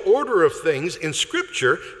natural order of things in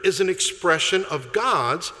Scripture is an expression of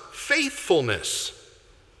God's faithfulness.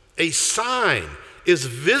 A sign is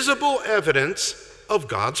visible evidence of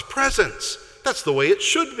God's presence. That's the way it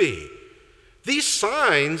should be. These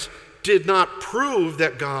signs did not prove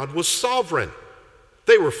that God was sovereign.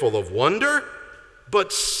 They were full of wonder,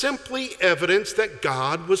 but simply evidence that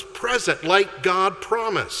God was present, like God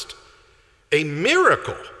promised. A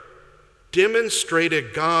miracle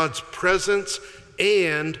demonstrated God's presence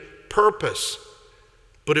and purpose.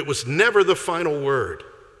 But it was never the final word.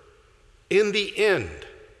 In the end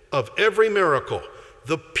of every miracle,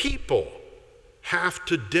 the people have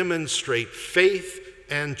to demonstrate faith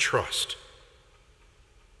and trust.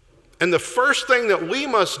 And the first thing that we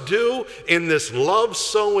must do in this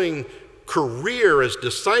love-sowing career as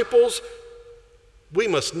disciples, we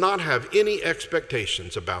must not have any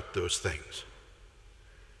expectations about those things.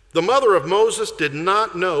 The mother of Moses did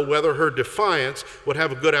not know whether her defiance would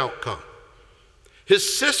have a good outcome.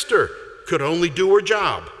 His sister could only do her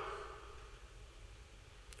job.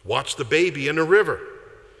 Watch the baby in the river.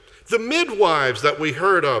 The midwives that we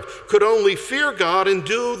heard of could only fear God and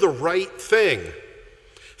do the right thing.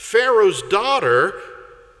 Pharaoh's daughter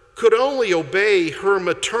could only obey her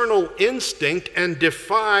maternal instinct and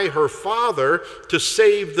defy her father to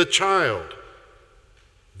save the child.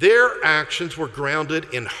 Their actions were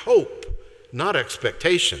grounded in hope, not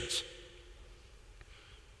expectations.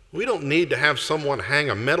 We don't need to have someone hang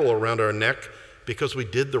a medal around our neck because we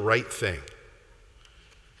did the right thing.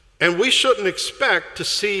 And we shouldn't expect to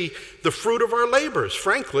see the fruit of our labors,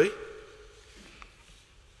 frankly.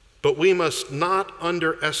 But we must not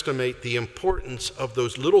underestimate the importance of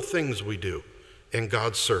those little things we do in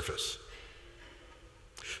God's service.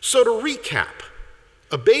 So to recap,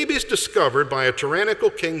 a baby is discovered by a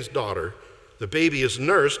tyrannical king's daughter. The baby is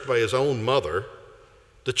nursed by his own mother.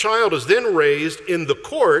 The child is then raised in the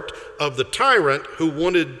court of the tyrant who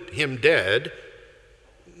wanted him dead.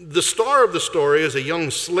 The star of the story is a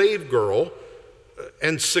young slave girl,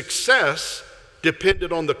 and success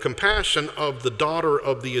depended on the compassion of the daughter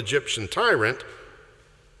of the Egyptian tyrant,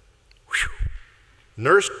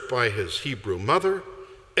 nursed by his Hebrew mother,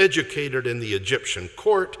 educated in the Egyptian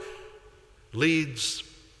court, leads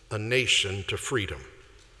a nation to freedom.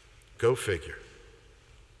 Go figure.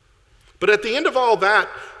 But at the end of all that,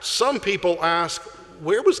 some people ask,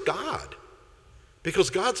 where was God? Because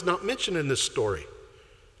God's not mentioned in this story.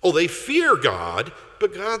 Oh, they fear God,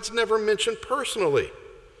 but God's never mentioned personally.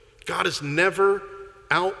 God is never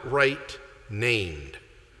outright named.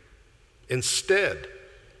 Instead,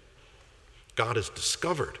 God is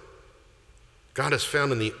discovered. God is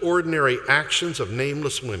found in the ordinary actions of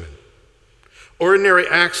nameless women. Ordinary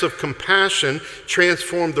acts of compassion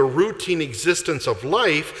transform the routine existence of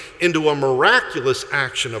life into a miraculous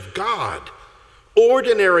action of God.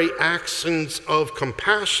 Ordinary actions of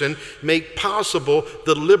compassion make possible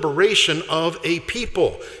the liberation of a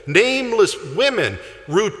people. Nameless women,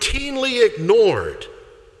 routinely ignored,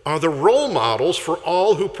 are the role models for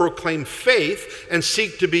all who proclaim faith and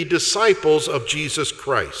seek to be disciples of Jesus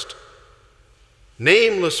Christ.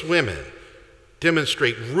 Nameless women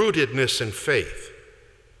demonstrate rootedness in faith,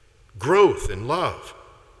 growth in love,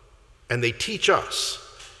 and they teach us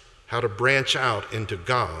how to branch out into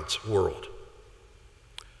God's world.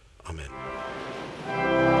 Amen.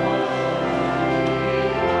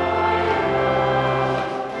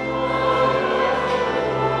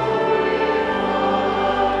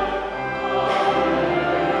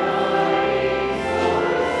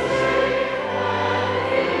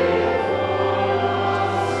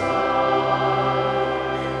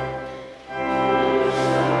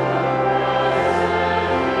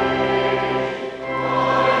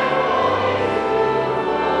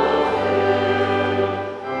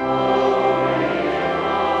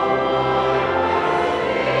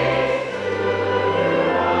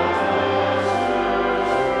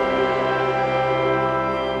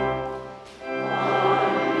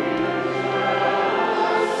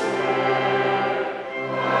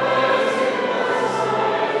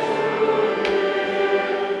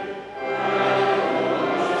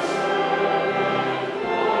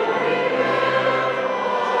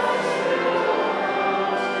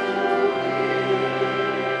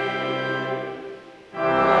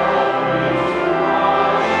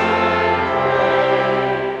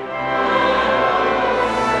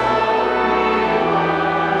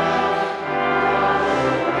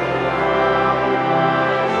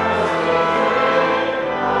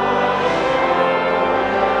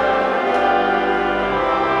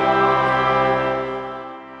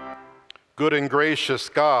 Good and gracious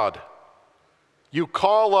God, you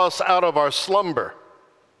call us out of our slumber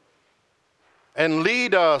and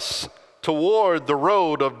lead us toward the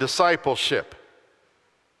road of discipleship.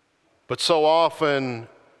 But so often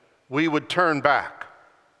we would turn back.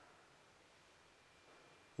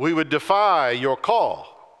 We would defy your call.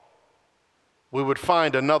 We would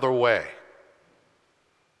find another way.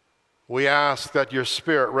 We ask that your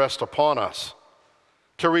Spirit rest upon us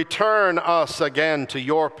to return us again to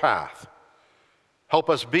your path. Help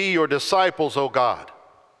us be your disciples, O God,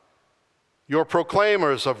 your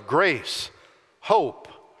proclaimers of grace, hope,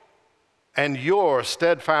 and your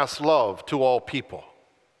steadfast love to all people.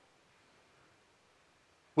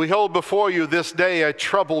 We hold before you this day a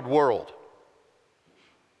troubled world.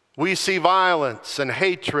 We see violence and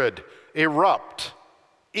hatred erupt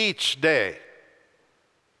each day.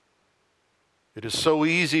 It is so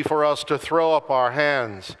easy for us to throw up our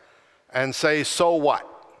hands and say, so what?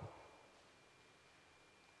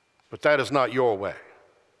 But that is not your way.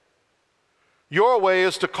 Your way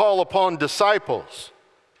is to call upon disciples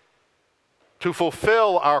to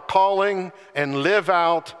fulfill our calling and live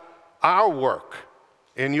out our work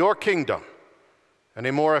in your kingdom in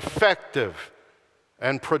a more effective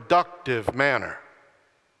and productive manner.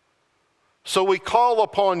 So we call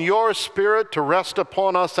upon your Spirit to rest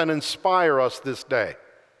upon us and inspire us this day.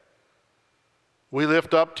 We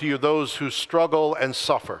lift up to you those who struggle and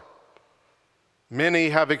suffer. Many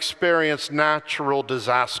have experienced natural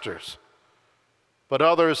disasters, but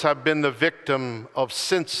others have been the victim of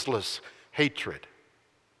senseless hatred.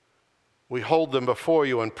 We hold them before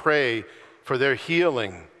you and pray for their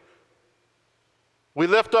healing. We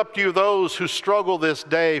lift up to you those who struggle this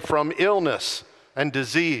day from illness and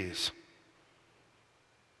disease.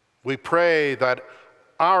 We pray that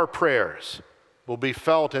our prayers will be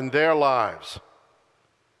felt in their lives.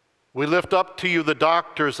 We lift up to you the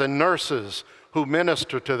doctors and nurses who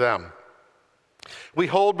minister to them. We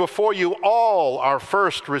hold before you all our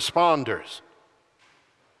first responders.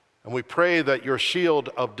 And we pray that your shield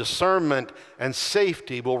of discernment and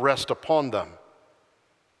safety will rest upon them,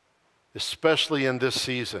 especially in this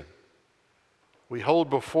season. We hold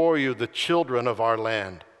before you the children of our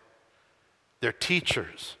land, their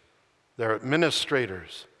teachers, their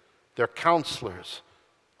administrators, their counselors,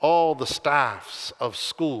 all the staffs of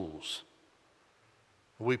schools.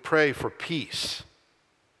 We pray for peace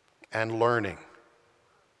and learning.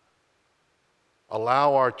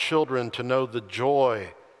 Allow our children to know the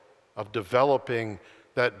joy of developing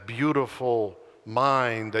that beautiful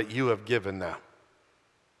mind that you have given them.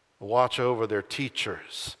 Watch over their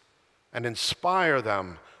teachers and inspire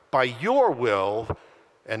them by your will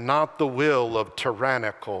and not the will of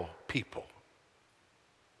tyrannical people.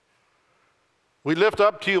 We lift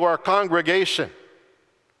up to you our congregation,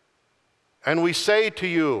 and we say to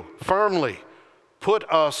you firmly, put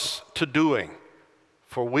us to doing,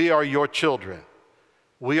 for we are your children,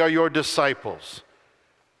 we are your disciples,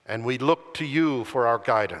 and we look to you for our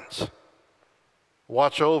guidance.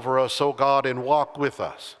 Watch over us, O God, and walk with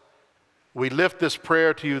us. We lift this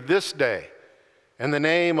prayer to you this day in the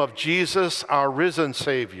name of Jesus, our risen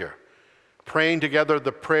Savior, praying together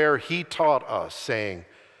the prayer he taught us, saying,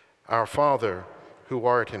 Our Father, who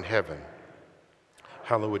art in heaven,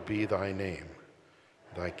 hallowed be thy name.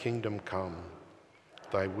 Thy kingdom come,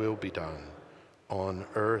 thy will be done, on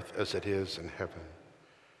earth as it is in heaven.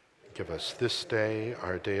 Give us this day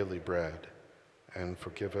our daily bread, and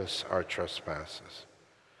forgive us our trespasses,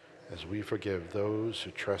 as we forgive those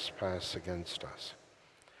who trespass against us.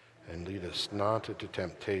 And lead us not into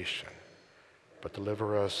temptation, but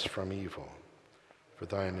deliver us from evil. For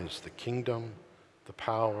thine is the kingdom, the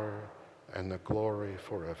power, and the glory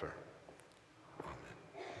forever.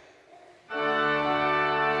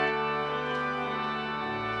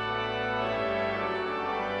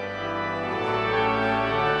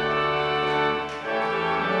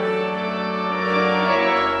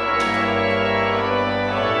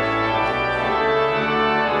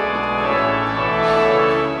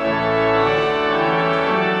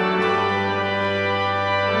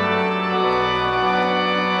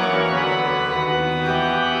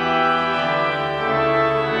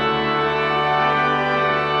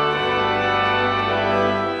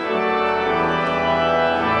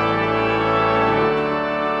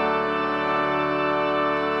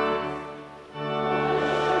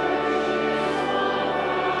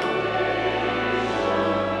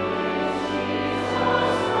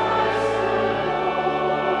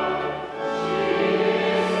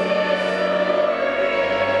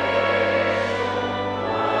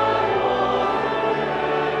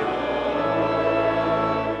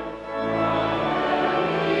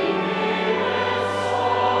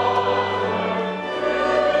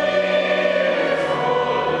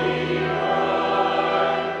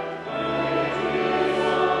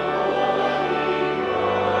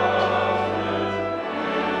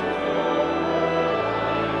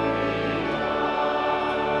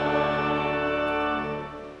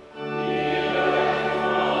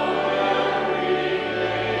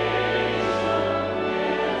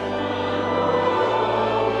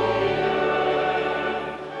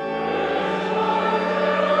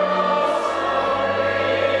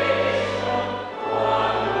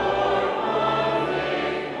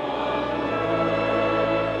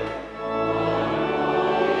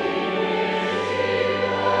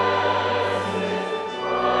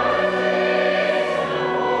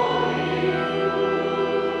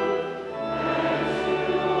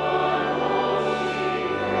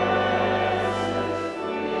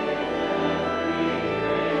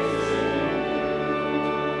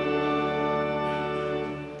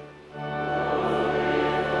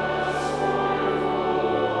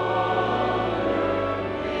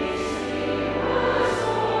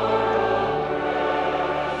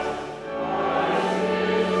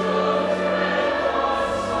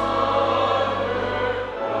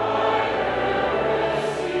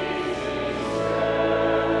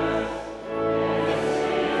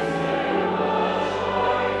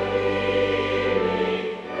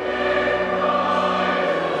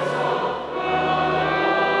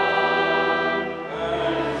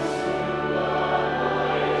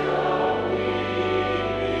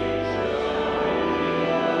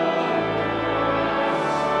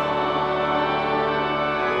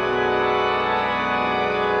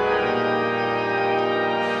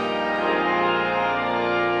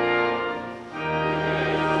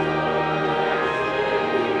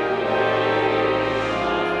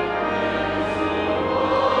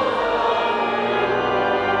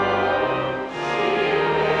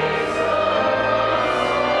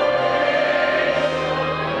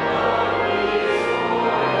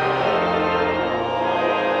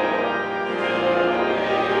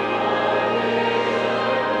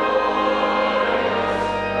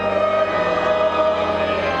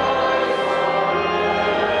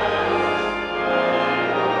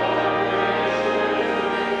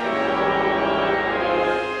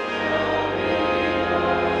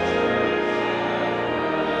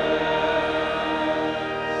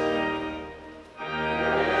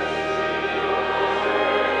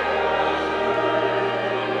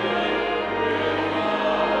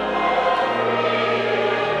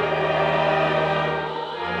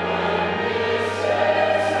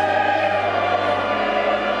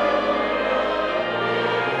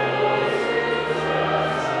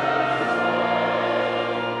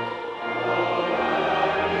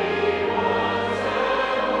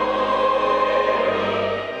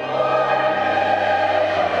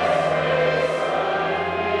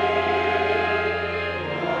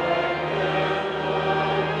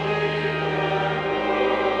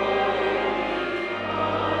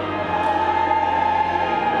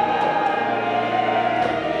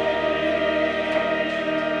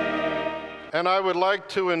 And I would like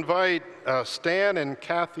to invite Stan and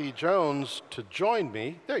Kathy Jones to join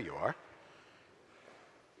me. There you are.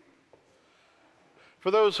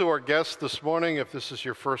 For those who are guests this morning, if this is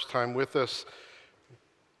your first time with us,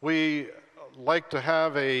 we like to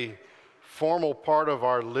have a formal part of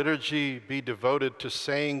our liturgy be devoted to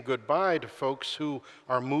saying goodbye to folks who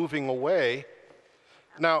are moving away.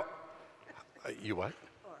 Now, you what?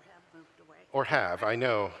 Or have moved away. Or have, I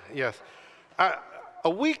know, yes. A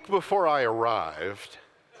week before I arrived,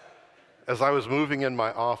 as I was moving in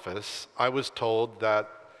my office, I was told that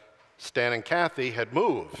Stan and Kathy had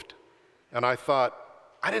moved. And I thought,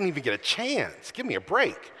 I didn't even get a chance. Give me a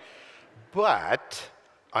break. But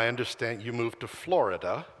I understand you moved to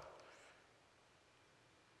Florida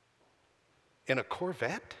in a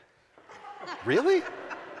Corvette? Really?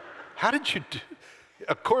 How did you do?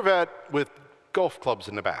 A Corvette with golf clubs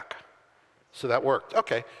in the back. So that worked.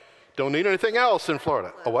 Okay. Don't need anything else in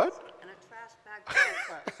Florida. A what? And a trash bag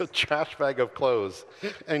full of clothes. A trash bag of clothes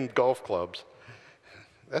and golf clubs.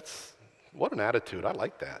 That's, what an attitude. I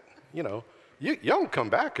like that. You know, y'all come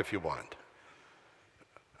back if you want.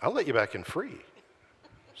 I'll let you back in free.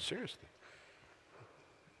 Seriously.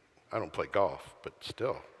 I don't play golf, but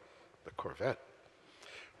still, the Corvette.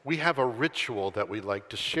 We have a ritual that we like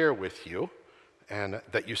to share with you and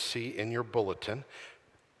that you see in your bulletin.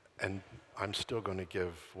 And I'm still going to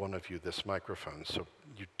give one of you this microphone, so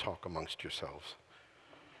you talk amongst yourselves.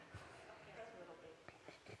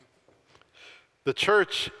 The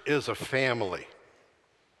church is a family,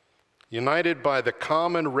 united by the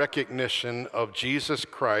common recognition of Jesus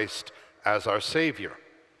Christ as our Savior.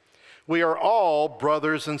 We are all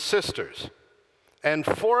brothers and sisters, and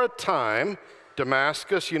for a time,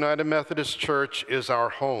 Damascus United Methodist Church is our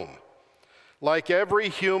home. Like every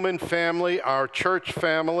human family, our church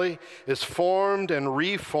family is formed and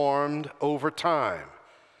reformed over time.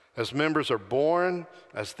 As members are born,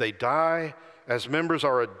 as they die, as members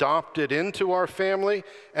are adopted into our family,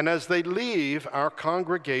 and as they leave our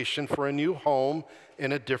congregation for a new home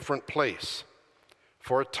in a different place.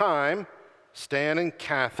 For a time, Stan and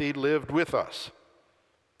Kathy lived with us.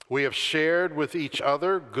 We have shared with each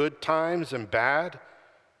other good times and bad.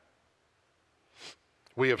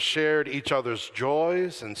 We have shared each other's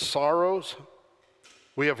joys and sorrows.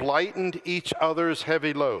 We have lightened each other's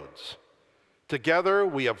heavy loads. Together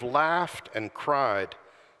we have laughed and cried.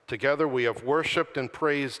 Together we have worshiped and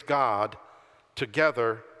praised God.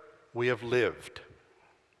 Together we have lived.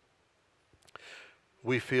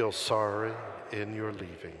 We feel sorry in your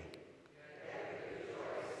leaving.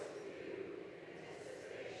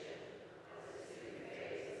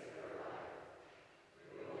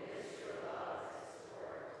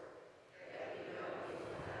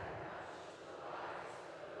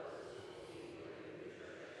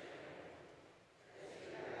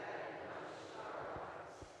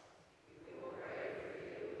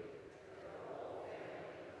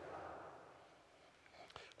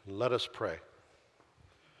 Let us pray.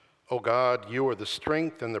 O God, you are the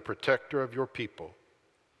strength and the protector of your people.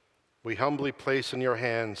 We humbly place in your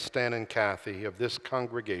hands Stan and Kathy of this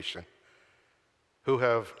congregation who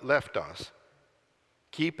have left us.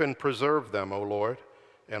 Keep and preserve them, O Lord,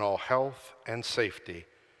 in all health and safety,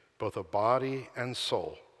 both of body and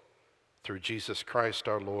soul. Through Jesus Christ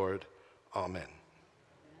our Lord. Amen.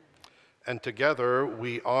 And together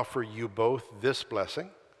we offer you both this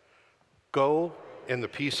blessing. Go in the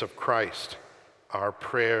peace of Christ. Our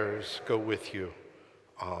prayers go with you.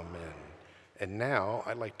 Amen. And now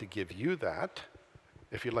I'd like to give you that,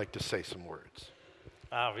 if you'd like to say some words.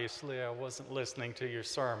 Obviously, I wasn't listening to your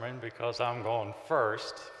sermon because I'm going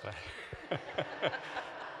first.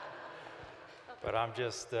 But I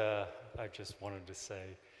just wanted to say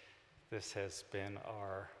this has been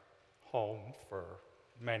our home for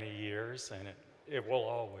many years, and it will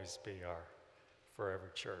always be our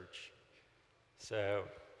forever church. So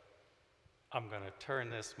I'm going to turn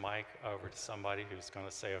this mic over to somebody who's going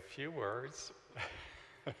to say a few words.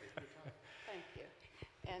 Thank you.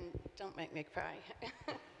 And don't make me cry.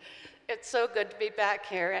 It's so good to be back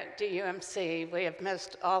here at DUMC. We have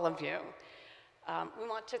missed all of you. We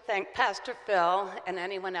want to thank Pastor Phil and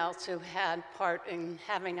anyone else who had part in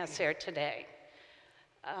having us here today.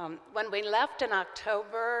 When we left in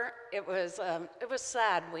October, it was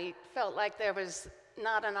sad. We felt like there was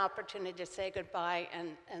not an opportunity to say goodbye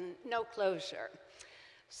and no closure.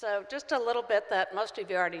 So just a little bit that most of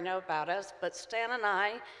you already know about us, but Stan and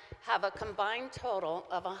I have a combined total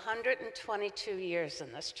of 122 years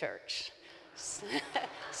in this church.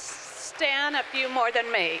 Stan, a few more than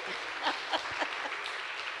me.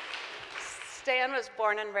 Stan was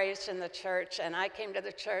born and raised in the church, and I came to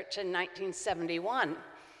the church in 1971.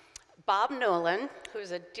 Bob Newland,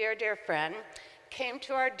 who's a dear, dear friend, came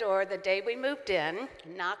to our door the day we moved in,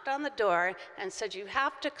 knocked on the door, and said, "You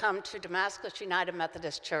have to come to Damascus United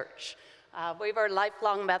Methodist Church." We were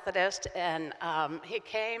lifelong Methodist, and he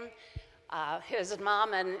came. His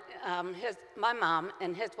mom and my mom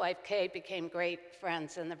and his wife Kay became great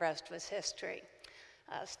friends, and the rest was history.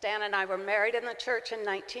 Stan and I were married in the church in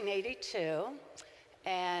 1982,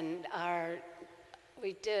 and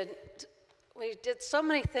we did so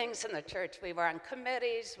many things in the church. We were on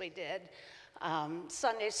committees, we did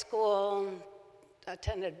Sunday school,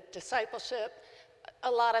 attended discipleship,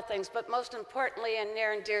 a lot of things, but most importantly and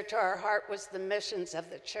near and dear to our heart was the missions of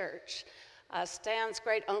the church. Stan's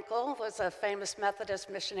great uncle was a famous Methodist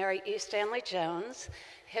missionary, E. Stanley Jones.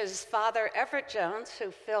 His father, Everett Jones,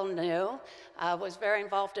 who Phil knew, was very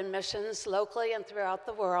involved in missions locally and throughout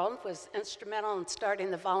the world, was instrumental in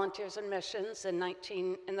starting the Volunteers in Missions in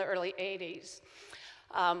the early 80s.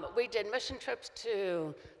 We did mission trips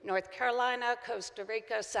to North Carolina, Costa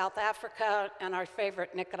Rica, South Africa, and our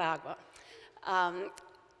favorite, Nicaragua.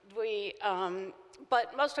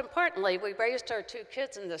 But most importantly, we raised our 2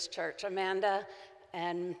 kids in this church, Amanda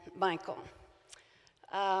and Michael.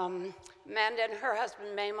 Amanda and her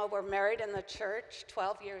husband, Mamo, were married in the church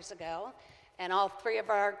 12 years ago, and all 3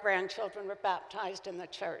 of our grandchildren were baptized in the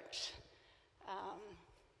church.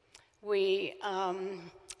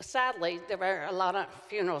 Sadly, there were a lot of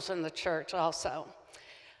funerals in the church also.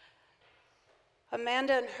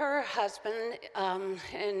 Amanda and her husband,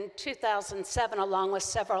 in 2007, along with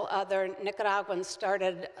several other Nicaraguans,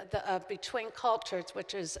 started the Between Cultures,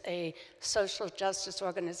 which is a social justice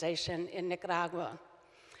organization in Nicaragua.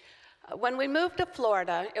 When we moved to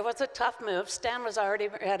Florida, it was a tough move. Stan was already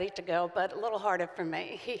ready to go, but a little harder for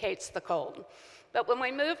me. He hates the cold. But when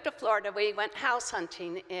we moved to Florida, we went house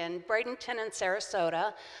hunting in Bradenton and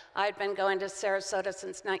Sarasota. I'd been going to Sarasota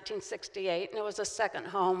since 1968, and it was a second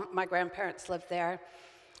home. My grandparents lived there.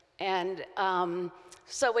 And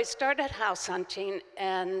so we started house hunting,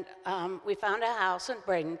 and we found a house in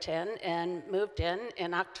Bradenton and moved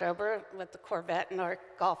in October with the Corvette and our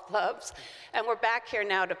golf clubs. And we're back here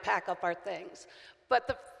now to pack up our things. But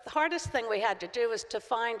the hardest thing we had to do was to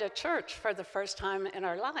find a church for the first time in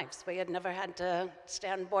our lives. We had never had to,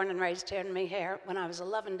 Stan, born and raised here in Meeher, when I was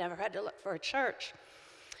 11, never had to look for a church.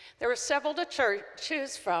 There were several to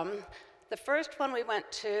choose from. The first one we went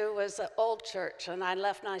to was an old church, and I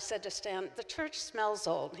left and I said to Stan, "The church smells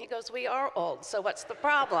old." He goes, "We are old, so what's the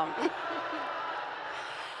problem?"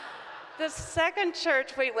 The second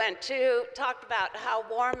church we went to talked about how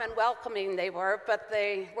warm and welcoming they were, but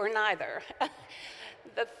they were neither.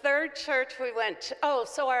 The third church we went to,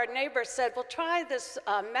 so our neighbor said, "Well, try this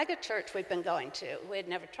mega church we've been going to." We had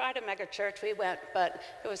never tried a mega church. We went, but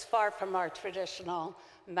it was far from our traditional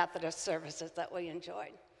Methodist services that we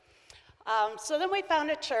enjoyed. So then we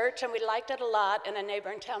found a church, and we liked it a lot in a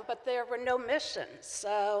neighboring town, but there were no missions.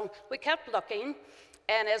 So we kept looking,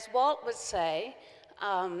 and as Walt would say,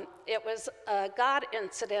 it was a God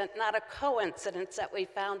incident, not a coincidence, that we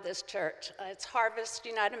found this church. It's Harvest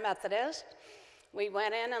United Methodist. We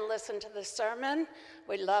went in and listened to the sermon.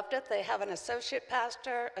 We loved it. They have an associate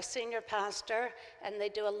pastor, a senior pastor, and they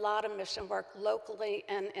do a lot of mission work locally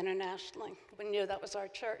and internationally. We knew that was our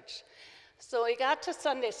church. So we got to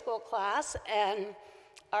Sunday school class, and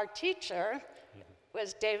our teacher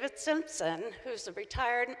was David Simpson, who's a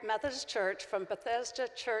retired Methodist church from Bethesda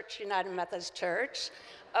Church, United Methodist Church,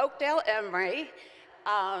 Oakdale Emory,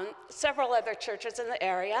 several other churches in the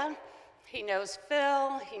area. He knows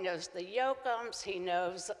Phil, he knows the Yocums, he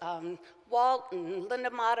knows Walt and Linda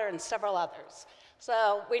Motter and several others.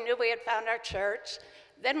 So we knew we had found our church.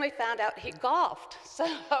 Then we found out he golfed. So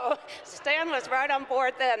Stan was right on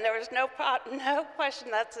board then. There was no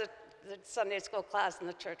question that's the Sunday school class in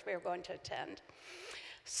the church we were going to attend.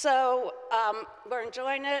 So we're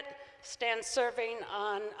enjoying it. Stan's serving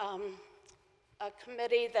on a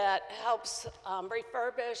committee that helps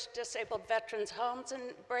refurbish disabled veterans' homes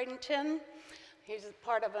in Bradenton. He's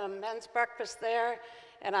part of a men's breakfast there,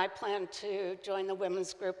 and I plan to join the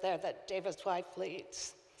women's group there that David's wife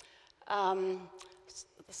leads.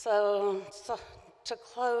 So to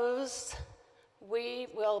close, we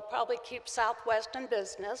will probably keep Southwest in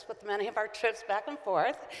business with many of our trips back and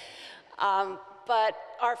forth. But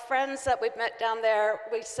our friends that we've met down there,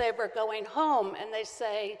 we say we're going home, and they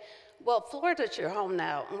say, "Well, Florida's your home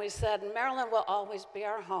now." And we said, "Maryland will always be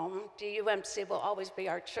our home. DUMC will always be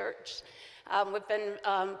our church." We've been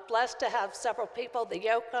blessed to have several people, the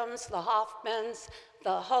Yocums, the Hoffmans,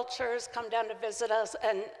 the Hulchers come down to visit us,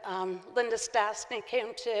 and Linda Stastny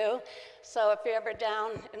came too. So if you're ever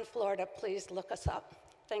down in Florida, please look us up.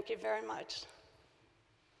 Thank you very much.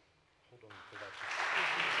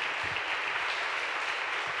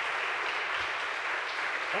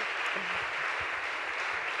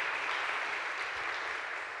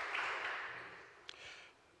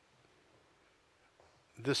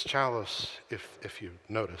 This chalice, if you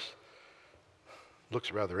notice,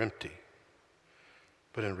 looks rather empty,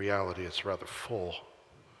 but in reality it's rather full.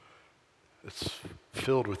 It's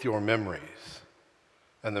filled with your memories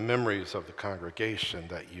and the memories of the congregation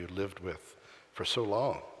that you lived with for so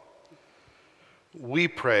long. We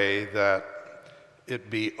pray that it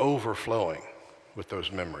be overflowing with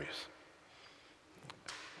those memories.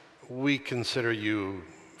 We consider you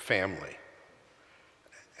family,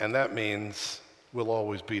 and that means we'll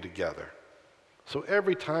always be together. So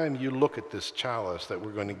every time you look at this chalice that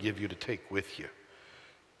we're going to give you to take with you,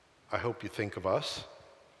 I hope you think of us,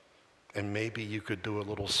 and maybe you could do a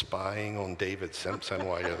little spying on David Simpson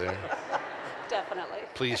while you're there. Definitely.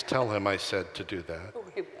 Please tell him I said to do that.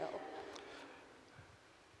 We will.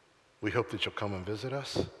 We hope that you'll come and visit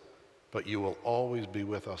us, but you will always be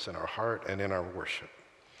with us in our heart and in our worship.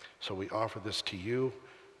 So we offer this to you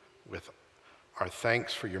with our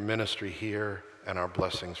thanks for your ministry here and our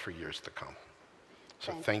blessings for years to come.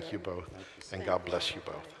 So thank you both, and God bless you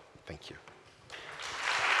both. Thank you.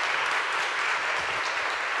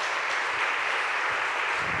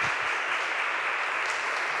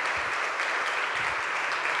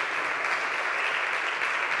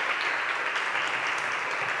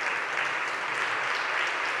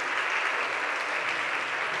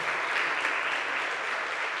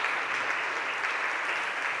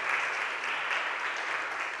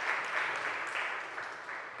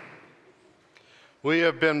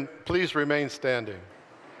 Please remain standing.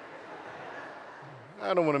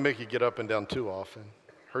 I don't want to make you get up and down too often.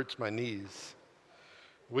 Hurts my knees.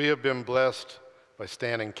 We have been blessed by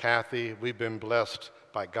Stan and Kathy. We've been blessed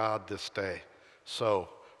by God this day. So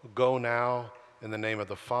go now in the name of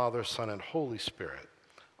the Father, Son, and Holy Spirit.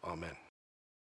 Amen.